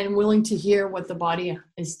 and willing to hear what the body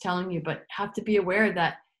is telling you, but have to be aware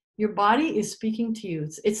that your body is speaking to you.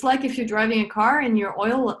 It's like if you're driving a car and your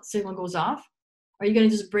oil signal goes off, are you going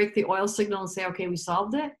to just break the oil signal and say, okay, we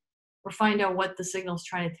solved it? Or find out what the signal is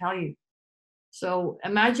trying to tell you? So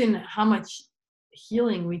imagine how much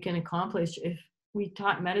healing we can accomplish if we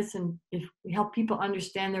taught medicine, if we help people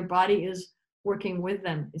understand their body is working with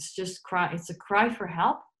them. It's just it's a cry for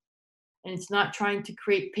help. And it's not trying to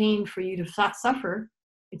create pain for you to suffer.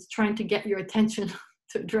 It's trying to get your attention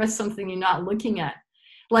to address something you're not looking at.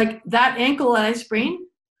 Like that ankle that I sprained,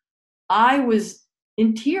 I was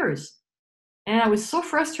in tears and I was so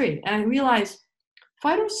frustrated. And I realized if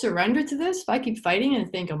I don't surrender to this, if I keep fighting and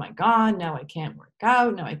think, oh my God, now I can't work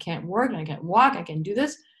out, now I can't work, I can't walk, I can't do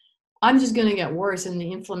this, I'm just going to get worse. And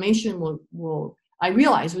the inflammation will I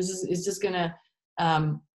realized is just going to,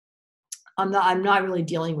 I'm not really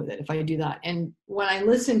dealing with it if I do that. And when I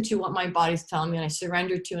listened to what my body's telling me and I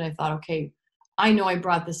surrendered to, and I thought, okay, I know I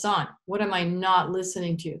brought this on. What am I not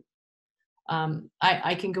listening to?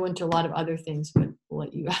 I can go into a lot of other things, but we'll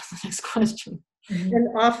let you ask the next question. And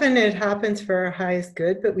often it happens for our highest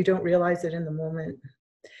good, but we don't realize it in the moment.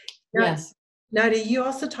 Now, Yes. Nadia, you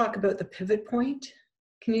also talk about the pivot point.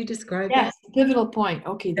 Can you describe Yes, that? pivotal point.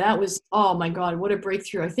 Okay, that was, oh my God, what a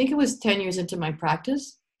breakthrough. I think it was 10 years into my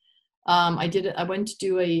practice. I went to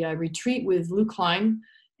do a retreat with Lou Klein,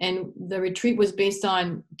 and the retreat was based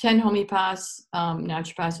on 10 homeopaths,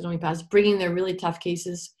 naturopaths and homeopaths, bringing their really tough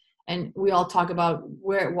cases. And we all talk about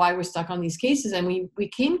why we're stuck on these cases. And we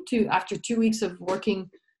came to, after 2 weeks of working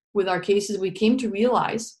with our cases, we came to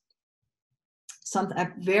realize a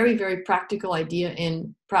very, very practical idea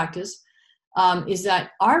in practice, is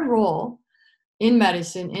that our role in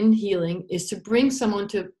medicine, in healing, is to bring someone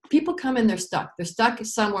to, people come and they're stuck. They're stuck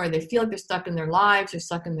somewhere. They feel like they're stuck in their lives. They're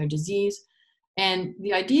stuck in their disease. And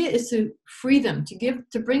the idea is to free them,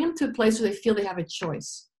 to bring them to a place where they feel they have a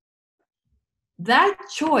choice. That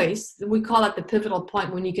choice, we call it the pivotal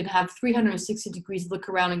point, when you can have 360 degrees, look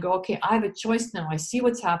around and go, okay, I have a choice now. I see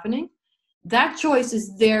what's happening. That choice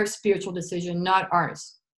is their spiritual decision, not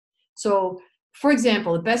ours. So, for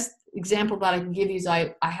example, the best example that I can give you is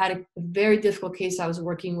I had a very difficult case. I was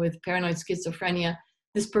working with paranoid schizophrenia.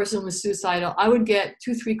 This person was suicidal. I would get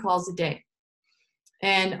 2-3 calls a day.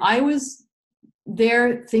 And I was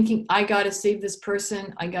there thinking, I got to save this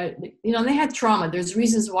person. They had trauma. There's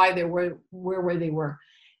reasons why they were where they were.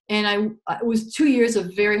 And it was 2 years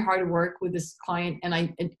of very hard work with this client. And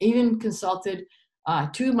I even consulted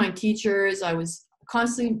 2 of my teachers. I was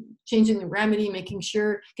constantly changing the remedy, making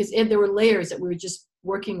sure, because there were layers that we were just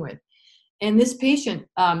working with. And this patient,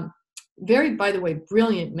 very, by the way,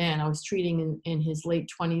 brilliant man I was treating in his late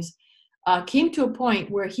 20s, came to a point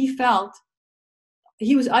where he felt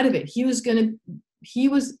he was out of it. He was gonna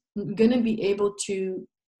be able to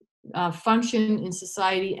function in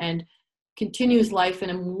society and continue his life in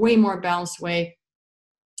a way more balanced way.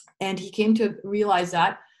 And he came to realize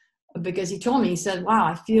that because he told me, he said, wow,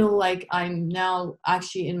 I feel like I'm now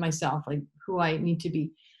actually in myself, like who I need to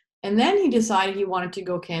be. And then he decided he wanted to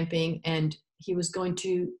go camping, and he was going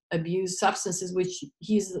to abuse substances, which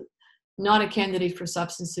he's not a candidate for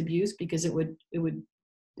substance abuse, because it would, if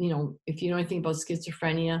you know anything about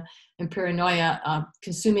schizophrenia and paranoia,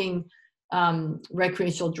 consuming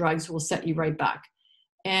recreational drugs will set you right back.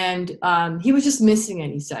 And he was just missing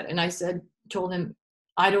it, he said. And I told him,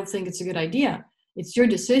 I don't think it's a good idea. It's your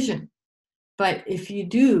decision. But if you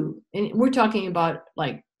do, and we're talking about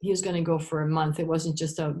like, he was going to go for a month. It wasn't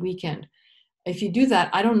just a weekend. If you do that,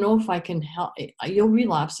 I don't know if I can help. You'll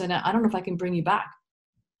relapse, and I don't know if I can bring you back.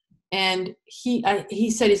 And he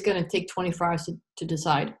said he's going to take 24 hours to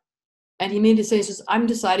decide. And he made a decision. He says, I'm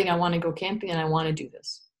deciding I want to go camping and I want to do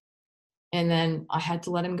this. And then I had to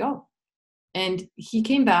let him go. And he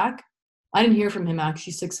came back. I didn't hear from him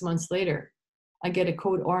actually 6 months later. I get a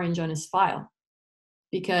code orange on his file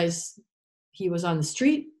because he was on the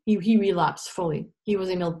street. He relapsed fully. He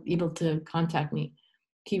wasn't able to contact me.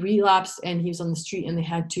 He relapsed and he was on the street, and they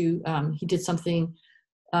had to, he did something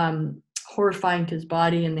horrifying to his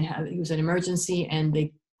body, and it was an emergency, and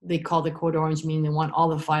they called the code orange, meaning they want all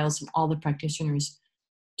the files from all the practitioners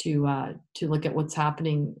to look at what's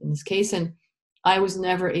happening in this case. And I was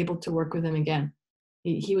never able to work with him again.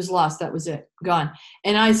 He was lost. That was it, gone.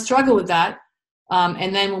 And I struggle with that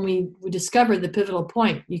And then when we discover the pivotal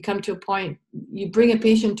point, you come to a point, you bring a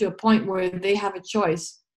patient to a point where they have a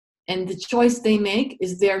choice, and the choice they make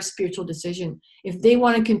is their spiritual decision. If they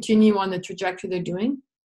want to continue on the trajectory they're doing,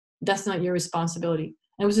 that's not your responsibility.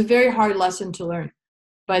 And it was a very hard lesson to learn.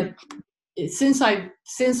 But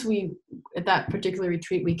since we, at that particular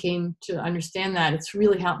retreat, we came to understand that, it's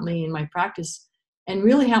really helped me in my practice and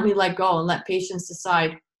really helped me let go and let patients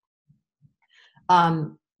decide,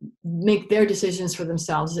 make their decisions for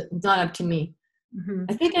themselves. It's not up to me. Mm-hmm.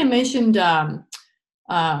 I think I mentioned,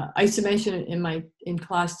 I used to mention in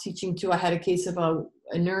class teaching too, I had a case about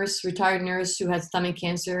a nurse, retired nurse who had stomach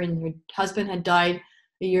cancer, and her husband had died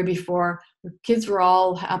a year before. Her kids were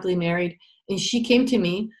all happily married. And she came to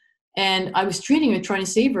me, and I was treating her, trying to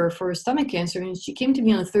save her for stomach cancer. And she came to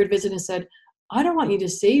me on the third visit and said, I don't want you to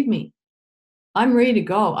save me. I'm ready to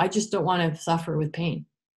go. I just don't want to suffer with pain.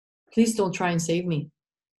 Please don't try and save me.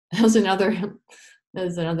 That was another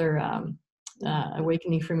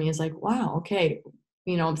awakening for me. It's like, wow, okay,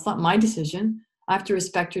 it's not my decision. I have to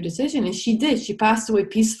respect her decision. And she did. She passed away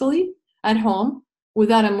peacefully at home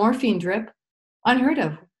without a morphine drip, unheard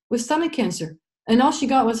of, with stomach cancer. And all she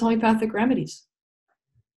got was homeopathic remedies.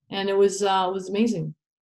 And it was amazing.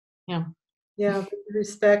 Yeah. Yeah,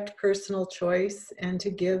 respect personal choice and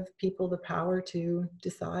to give people the power to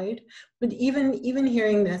decide. But even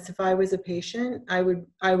hearing this, if I was a patient, I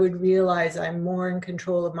would realize I'm more in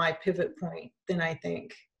control of my pivot point than I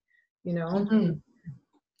think, Mm-hmm.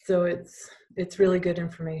 So it's really good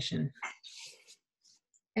information.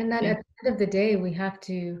 And that at the end of the day, we have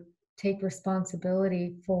to take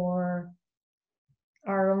responsibility for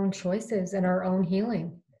our own choices and our own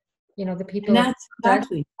healing. The people. And that's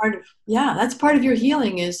exactly that's part of your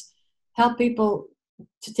healing, is help people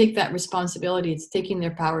to take that responsibility. It's taking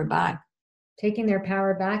their power back. Taking their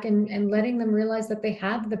power back and letting them realize that they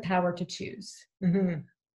have the power to choose. Mm-hmm.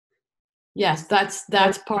 Yes,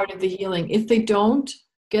 that's part of the healing. If they don't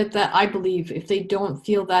get that, I believe, if they don't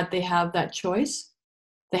feel that they have that choice,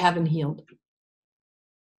 they haven't healed.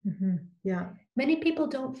 Mm-hmm. Yeah. Many people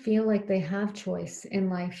don't feel like they have choice in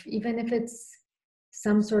life, even if it's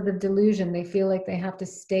some sort of delusion. They feel like they have to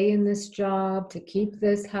stay in this job to keep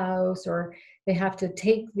this house, or they have to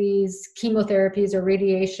take these chemotherapies or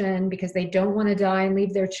radiation because they don't want to die and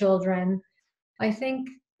leave their children. I think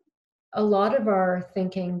a lot of our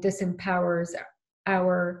thinking disempowers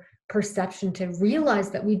our perception to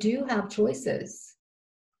realize that we do have choices.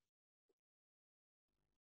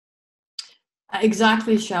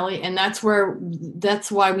 Exactly, Shelley. And that's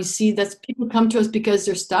why we see that people come to us because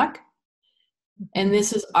they're stuck. And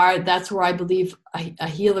that's where I believe a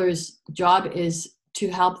healer's job is, to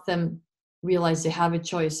help them realize they have a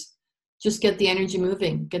choice. Just get the energy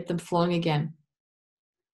moving, get them flowing again.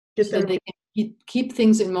 So they can keep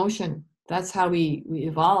things in motion. That's how we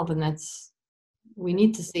evolve, and we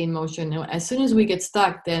need to stay in motion. As soon as we get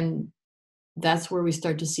stuck, then that's where we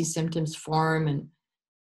start to see symptoms form, and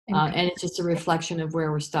it's just a reflection of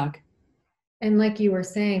where we're stuck. And like you were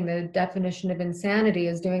saying, the definition of insanity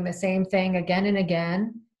is doing the same thing again and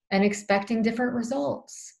again and expecting different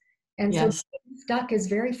results. And so being stuck is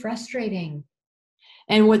very frustrating.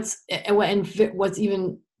 And what's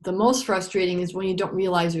even the most frustrating is when you don't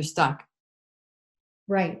realize you're stuck.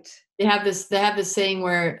 Right. They have this saying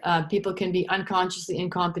where people can be unconsciously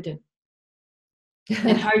incompetent.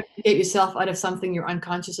 And how do you get yourself out of something you're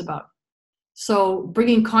unconscious about? So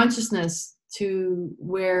bringing consciousness to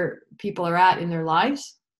where people are at in their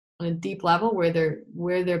lives on a deep level, where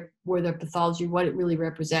their pathology, what it really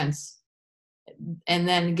represents, and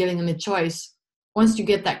then giving them a choice. Once you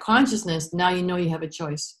get that consciousness, now you know you have a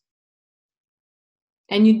choice,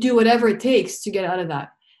 and you do whatever it takes to get out of that.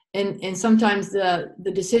 And sometimes the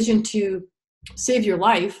decision to save your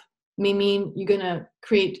life may mean you're going to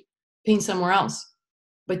create pain somewhere else,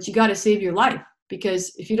 but you got to save your life,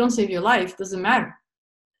 because if you don't save your life, it doesn't matter.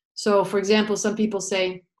 So, for example, some people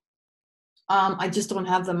say, I just don't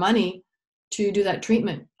have the money to do that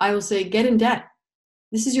treatment. I will say, get in debt.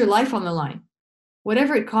 This is your life on the line.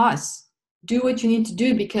 Whatever it costs, do what you need to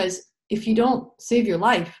do, because if you don't save your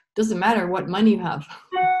life, it doesn't matter what money you have.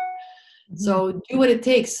 So do what it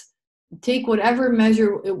takes. Take whatever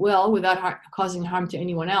measure it will without causing harm to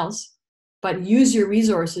anyone else, but use your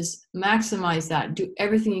resources, maximize that. Do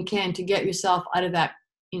everything you can to get yourself out of that,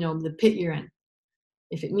 the pit you're in.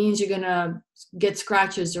 If it means you're going to get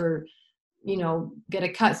scratches or, get a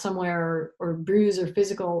cut somewhere or bruise or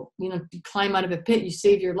physical, climb out of a pit, you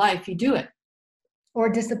save your life, you do it. Or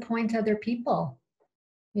disappoint other people.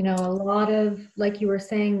 A lot of, like you were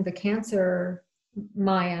saying, the cancer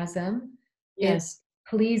miasm is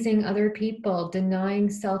pleasing other people, denying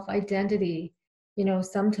self-identity,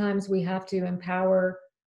 sometimes we have to empower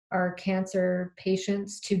our cancer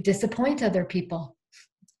patients to disappoint other people.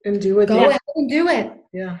 And do what Go they ahead and do it.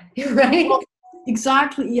 Yeah. Right? Well,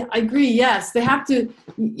 exactly. Yeah, I agree. Yes,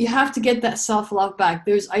 you have to get that self-love back.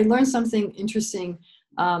 I learned something interesting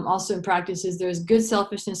also in practice is there's good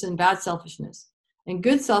selfishness and bad selfishness. And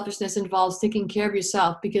good selfishness involves taking care of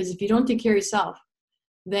yourself, because if you don't take care of yourself,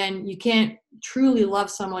 then you can't truly love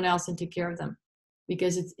someone else and take care of them,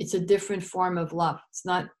 because it's a different form of love. It's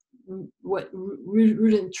not what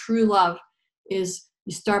rooted in true love is.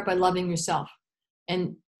 You start by loving yourself,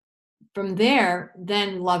 and from there,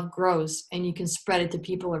 then love grows and you can spread it to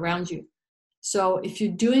people around you. So if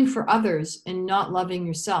you're doing for others and not loving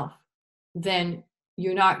yourself, then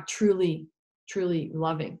you're not truly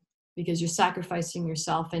loving, because you're sacrificing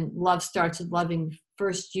yourself, and love starts with loving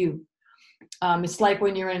first you. It's like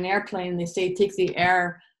when you're in an airplane, they say take the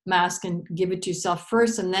air mask and give it to yourself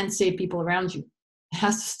first, and then save people around you. It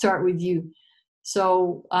has to start with you.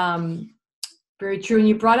 So very true. And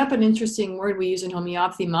you brought up an interesting word we use in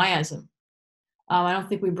homeopathy, miasm. I don't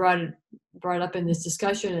think we brought it up in this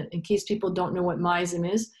discussion. In case people don't know what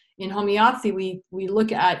miasm is, in homeopathy, we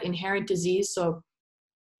look at inherent disease. So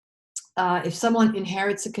if someone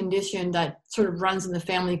inherits a condition that sort of runs in the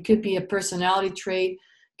family, it could be a personality trait,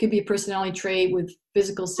 with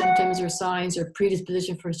physical symptoms or signs or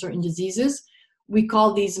predisposition for certain diseases. We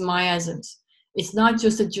call these miasms. It's not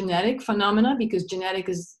just a genetic phenomena, because genetic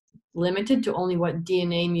is limited to only what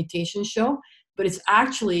DNA mutations show, but it's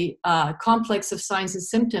actually a complex of signs and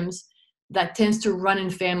symptoms that tends to run in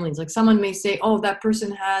families. Like someone may say, oh, that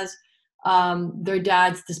person has their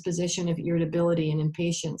dad's disposition of irritability and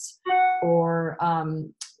impatience, or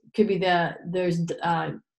could be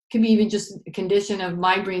could be even just a condition of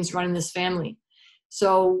migraines run in this family.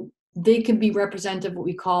 So they could be representative of what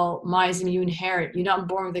we call miasm. You inherit. You're not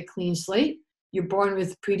born with a clean slate. You're born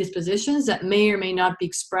with predispositions that may or may not be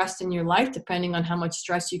expressed in your life, depending on how much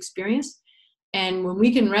stress you experience. And when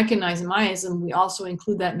we can recognize miasm, we also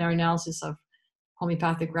include that in our analysis of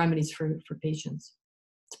homeopathic remedies for patients.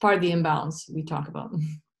 It's part of the imbalance we talk about.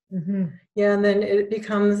 Mm-hmm. Yeah, and then it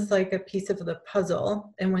becomes like a piece of the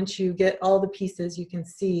puzzle. And once you get all the pieces, you can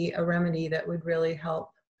see a remedy that would really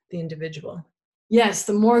help the individual. Yes,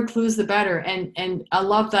 the more clues, the better. And I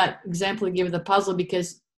love that example you gave of the puzzle,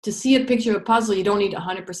 because to see a picture of a puzzle, you don't need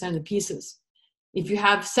 100% of the pieces. If you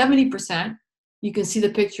have 70%, you can see the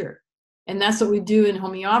picture. And that's what we do in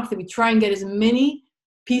homeopathy. We try and get as many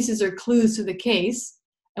pieces or clues to the case,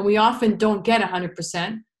 and we often don't get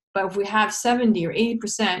 100%. But if we have 70 or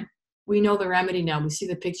 80%, we know the remedy now. We see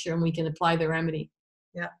the picture and we can apply the remedy.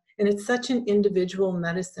 Yeah, and it's such an individual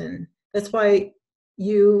medicine. That's why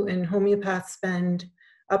you and homeopaths spend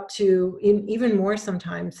up to even more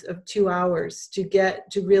sometimes of 2 hours to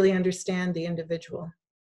get to really understand the individual.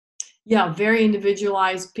 Yeah, very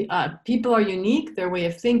individualized. People are unique. Their way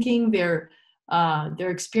of thinking, their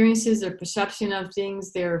experiences, their perception of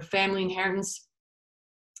things, their family inheritance.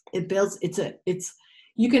 It builds.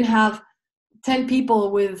 You can have 10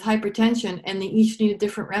 people with hypertension and they each need a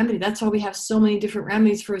different remedy. That's why we have so many different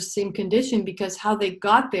remedies for the same condition, because how they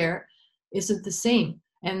got there isn't the same.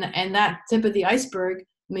 And that tip of the iceberg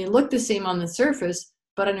may look the same on the surface,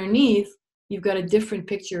 but underneath you've got a different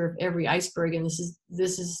picture of every iceberg. And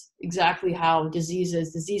this is exactly how disease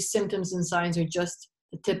is. Disease symptoms and signs are just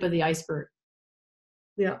the tip of the iceberg.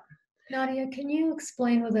 Yeah. Nadia, can you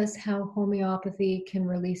explain with us how homeopathy can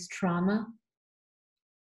release trauma?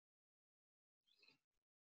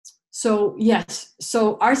 So yes,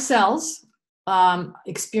 so our cells when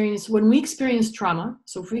we experience trauma,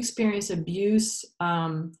 so if we experience abuse,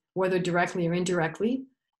 whether directly or indirectly,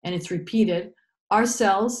 and it's repeated, our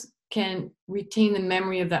cells can retain the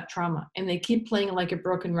memory of that trauma, and they keep playing like a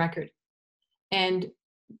broken record. And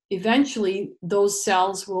eventually those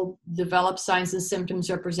cells will develop signs and symptoms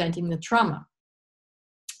representing the trauma.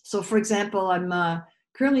 So for example, I'm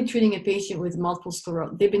currently treating a patient with multiple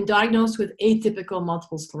sclerosis. They've been diagnosed with atypical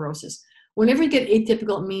multiple sclerosis. Whenever you get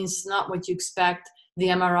atypical, it means it's not what you expect. The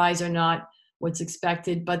MRIs are not what's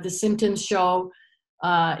expected, but the symptoms show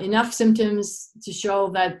enough symptoms to show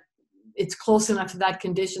that it's close enough to that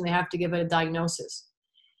condition. They have to give it a diagnosis.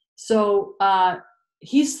 So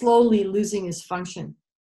he's slowly losing his function.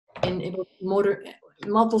 And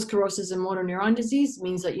multiple sclerosis and motor neuron disease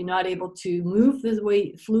means that you're not able to move the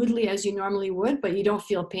way fluidly as you normally would, but you don't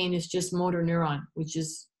feel pain. It's just motor neuron, which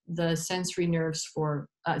is the sensory nerves for,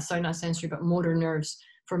 not sensory, but motor nerves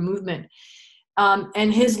for movement.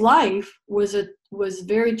 And his life was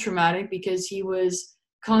very traumatic, because he was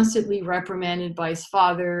constantly reprimanded by his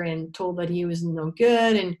father and told that he was no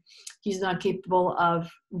good and he's not capable of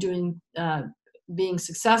doing being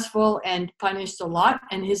successful and punished a lot.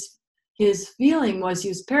 And his feeling was he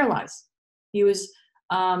was paralyzed. He was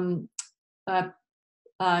felt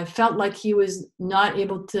like he was not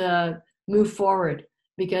able to move forward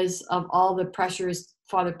because of all the pressure his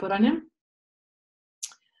father put on him.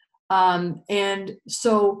 And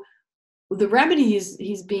so the remedy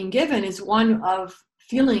he's being given is one of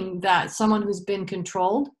feeling that someone who's been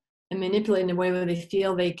controlled and manipulated in a way where they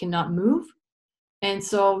feel they cannot move. And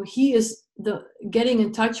so he is getting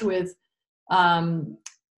in touch with the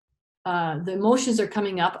emotions are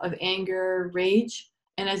coming up of anger, rage,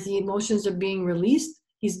 and as the emotions are being released,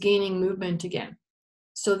 he's gaining movement again.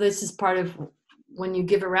 So this is part of when you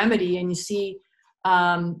give a remedy and you see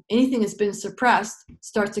anything that's been suppressed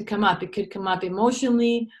starts to come up. It could come up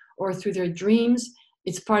emotionally or through their dreams.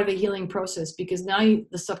 It's part of the healing process, because now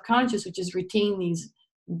the subconscious, which is retaining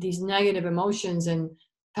these negative emotions and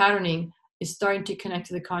patterning, is starting to connect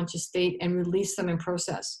to the conscious state and release them in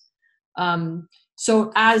process.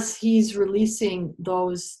 So as he's releasing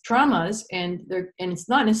those traumas, and it's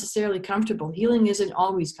not necessarily comfortable. Healing isn't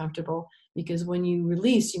always comfortable, because when you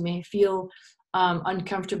release, you may feel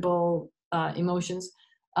uncomfortable emotions.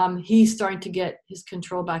 He's starting to get his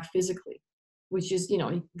control back physically, which is,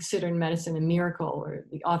 you consider in medicine a miracle, or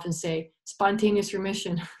we often say spontaneous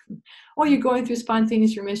remission. Oh, you're going through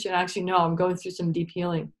spontaneous remission. Actually, no, I'm going through some deep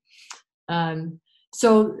healing.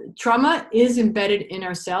 So trauma is embedded in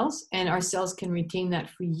our cells, and our cells can retain that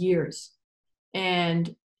for years.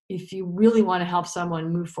 And if you really want to help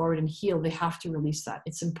someone move forward and heal, they have to release that.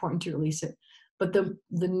 It's important to release it. But the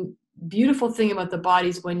beautiful thing about the body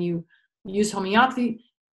is when you use homeopathy,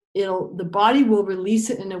 the body will release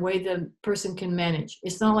it in a way the person can manage.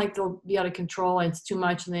 It's not like they'll be out of control and it's too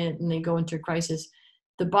much and they go into a crisis.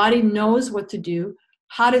 The body knows what to do,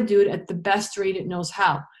 how to do it at the best rate it knows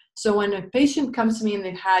how. So when a patient comes to me and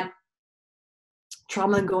they've had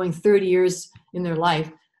trauma going 30 years in their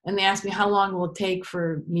life, and they ask me how long will it take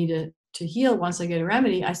for me to heal once I get a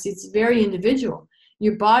remedy, I say it's very individual.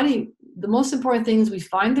 Your body, the most important thing is we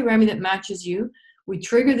find the remedy that matches you, we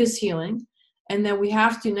trigger this healing, and then we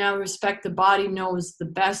have to now respect the body knows the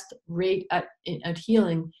best rate at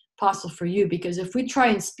healing possible for you. Because if we try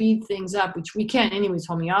and speed things up, which we can't anyways,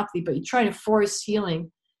 homeopathy, but you try to force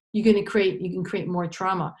healing, you can create more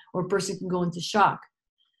trauma, or a person can go into shock.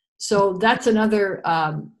 So that's another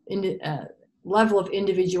level of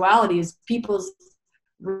individuality, is people's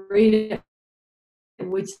rate at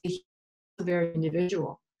which they are very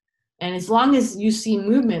individual. And as long as you see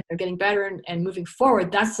movement, they're getting better and moving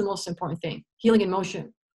forward, that's the most important thing. Healing in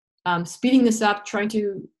motion. Speeding this up, trying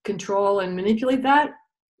to control and manipulate that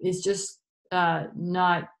is just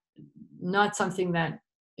not something that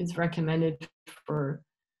is recommended for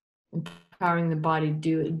empowering the body to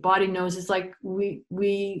do. The body knows. It's like we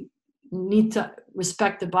need to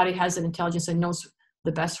respect the body has an intelligence and knows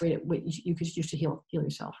the best way you could use to heal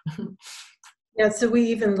yourself. Yeah, so we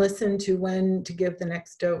even listen to when to give the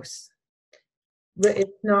next dose. It's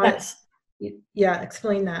not. Yes. Yeah,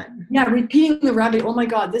 explain that. Yeah, repeating the remedy. Oh my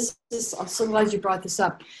God, I'm so glad you brought this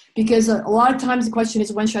up, because a lot of times the question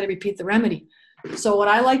is, when should I repeat the remedy? So what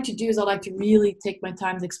I like to do is I like to really take my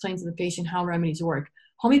time to explain to the patient how remedies work.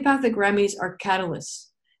 Homeopathic remedies are catalysts.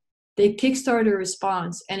 They kickstart a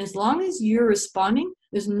response. And as long as you're responding,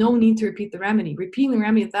 there's no need to repeat the remedy. Repeating the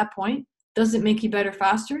remedy at that point doesn't make you better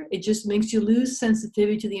faster. It just makes you lose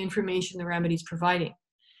sensitivity to the information the remedy is providing.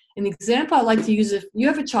 An example I like to use, if you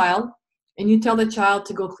have a child and you tell the child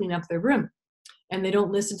to go clean up their room and they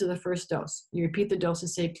don't listen to the first dose. You repeat the dose and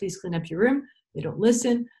say, please clean up your room. They don't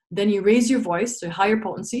listen. Then you raise your voice to higher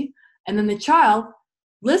potency, and then the child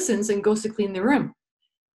listens and goes to clean the room.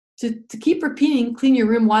 To keep repeating clean your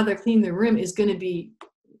room while they're cleaning their room is going to be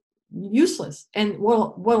useless. And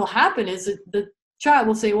what will happen is that the child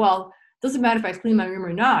will say, well, it doesn't matter if I clean my room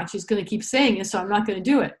or not. She's going to keep saying it, so I'm not going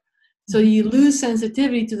to do it. So you lose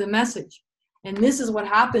sensitivity to the message. And this is what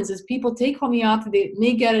happens is people take homeopathy, they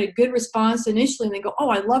may get a good response initially, and they go, oh,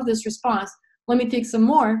 I love this response. Let me take some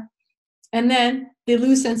more. And then they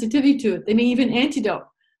lose sensitivity to it. They may even antidote.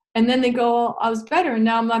 And then they go, oh, I was better, and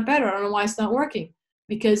now I'm not better. I don't know why it's not working.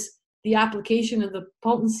 Because the application of the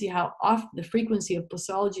potency, how often the frequency of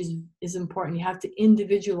posology is important. You have to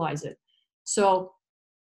individualize it. So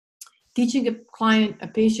teaching a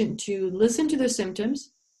patient to listen to their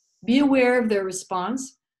symptoms, be aware of their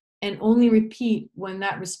response, and only repeat when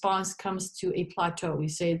that response comes to a plateau. We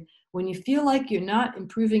say, when you feel like you're not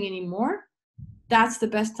improving anymore, that's the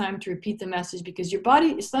best time to repeat the message, because your body,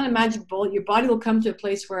 it's not a magic bullet. Your body will come to a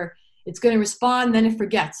place where it's going to respond, then it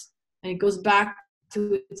forgets, and it goes back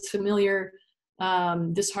to its familiar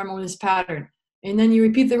disharmonious pattern. And then you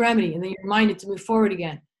repeat the remedy, and then you're reminded to move forward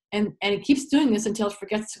again. And it keeps doing this until it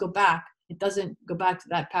forgets to go back. It doesn't go back to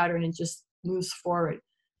that pattern, it just moves forward.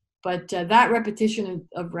 But that repetition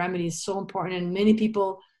of remedy is so important, and many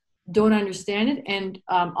people don't understand it. And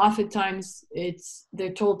oftentimes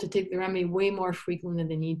they're told to take the remedy way more frequently than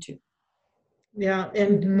they need to. Yeah,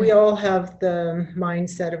 and we all have the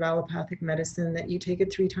mindset of allopathic medicine that you take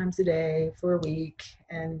it 3 times a day for a week,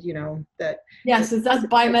 and you know that. Yes, that's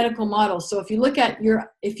biomedical model. So if you look at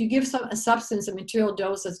if you give a substance, a material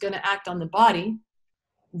dose that's going to act on the body,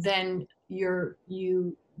 then you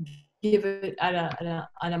give it at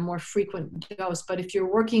a more frequent dose. But if you're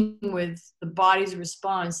working with the body's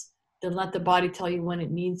response, then let the body tell you when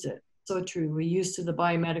it needs it. So true. We're used to the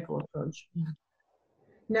biomedical approach.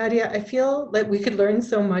 Nadia, I feel like we could learn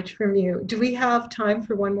so much from you. Do we have time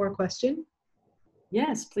for one more question?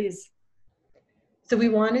 Yes, please. So we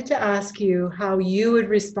wanted to ask you how you would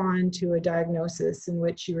respond to a diagnosis in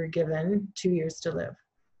which you were given 2 years to live.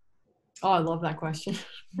 Oh, I love that question.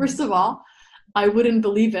 First of all, I wouldn't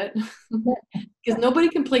believe it because nobody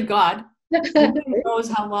can play God. Nobody knows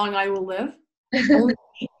how long I will live. Only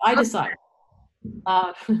I decide.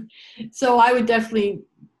 So I would definitely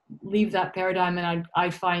leave that paradigm, and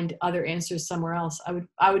I'd find other answers somewhere else.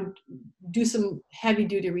 I would do some heavy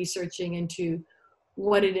duty researching into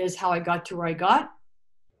what it is, how I got to where I got,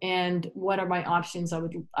 and what are my options. I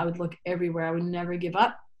would look everywhere. I would never give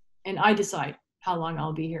up, and I decide how long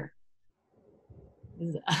I'll be here.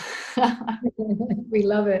 We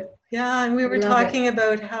love it. Yeah, and we were talking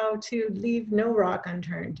about how to leave no rock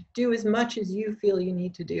unturned. Do as much as you feel you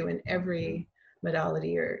need to do in every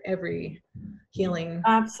modality or every healing.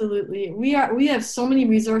 Absolutely. We have so many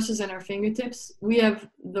resources at our fingertips. We have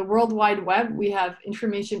the World Wide Web. We have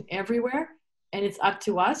information everywhere, and it's up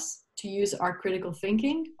to us to use our critical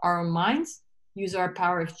thinking, our own minds, use our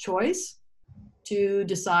power of choice to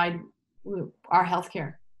decide our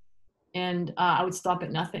healthcare. And I would stop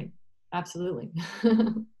at nothing. Absolutely.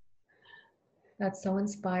 That's so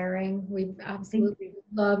inspiring. We've absolutely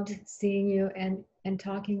loved seeing you and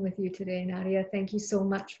talking with you today, Nadia. Thank you so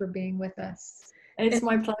much for being with us. It's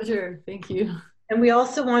my pleasure. Thank you. And we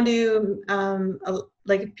also want to,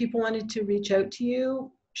 like if people wanted to reach out to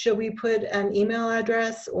you, should we put an email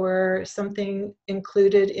address or something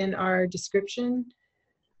included in our description?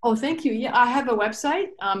 Oh, thank you. Yeah, I have a website.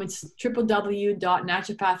 It's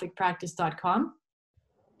www.naturopathicpractice.com,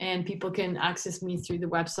 and people can access me through the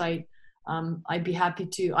website. I'd be happy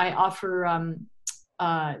to. I offer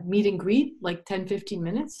meet and greet, like 10-15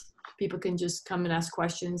 minutes. People can just come and ask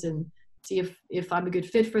questions and see if I'm a good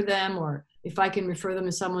fit for them, or if I can refer them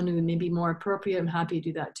to someone who may be more appropriate. I'm happy to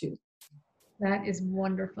do that too. That is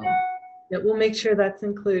wonderful. Yeah, we'll make sure that's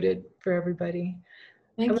included for everybody.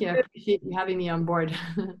 Thank you. I appreciate you having me on board.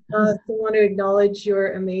 I want to acknowledge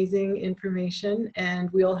your amazing information,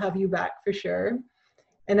 and we'll have you back for sure.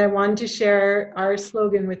 And I wanted to share our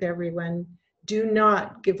slogan with everyone: do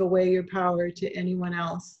not give away your power to anyone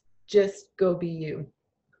else. Just go be you.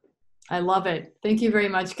 I love it. Thank you very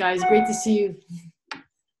much, guys. Great to see you.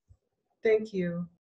 Thank you.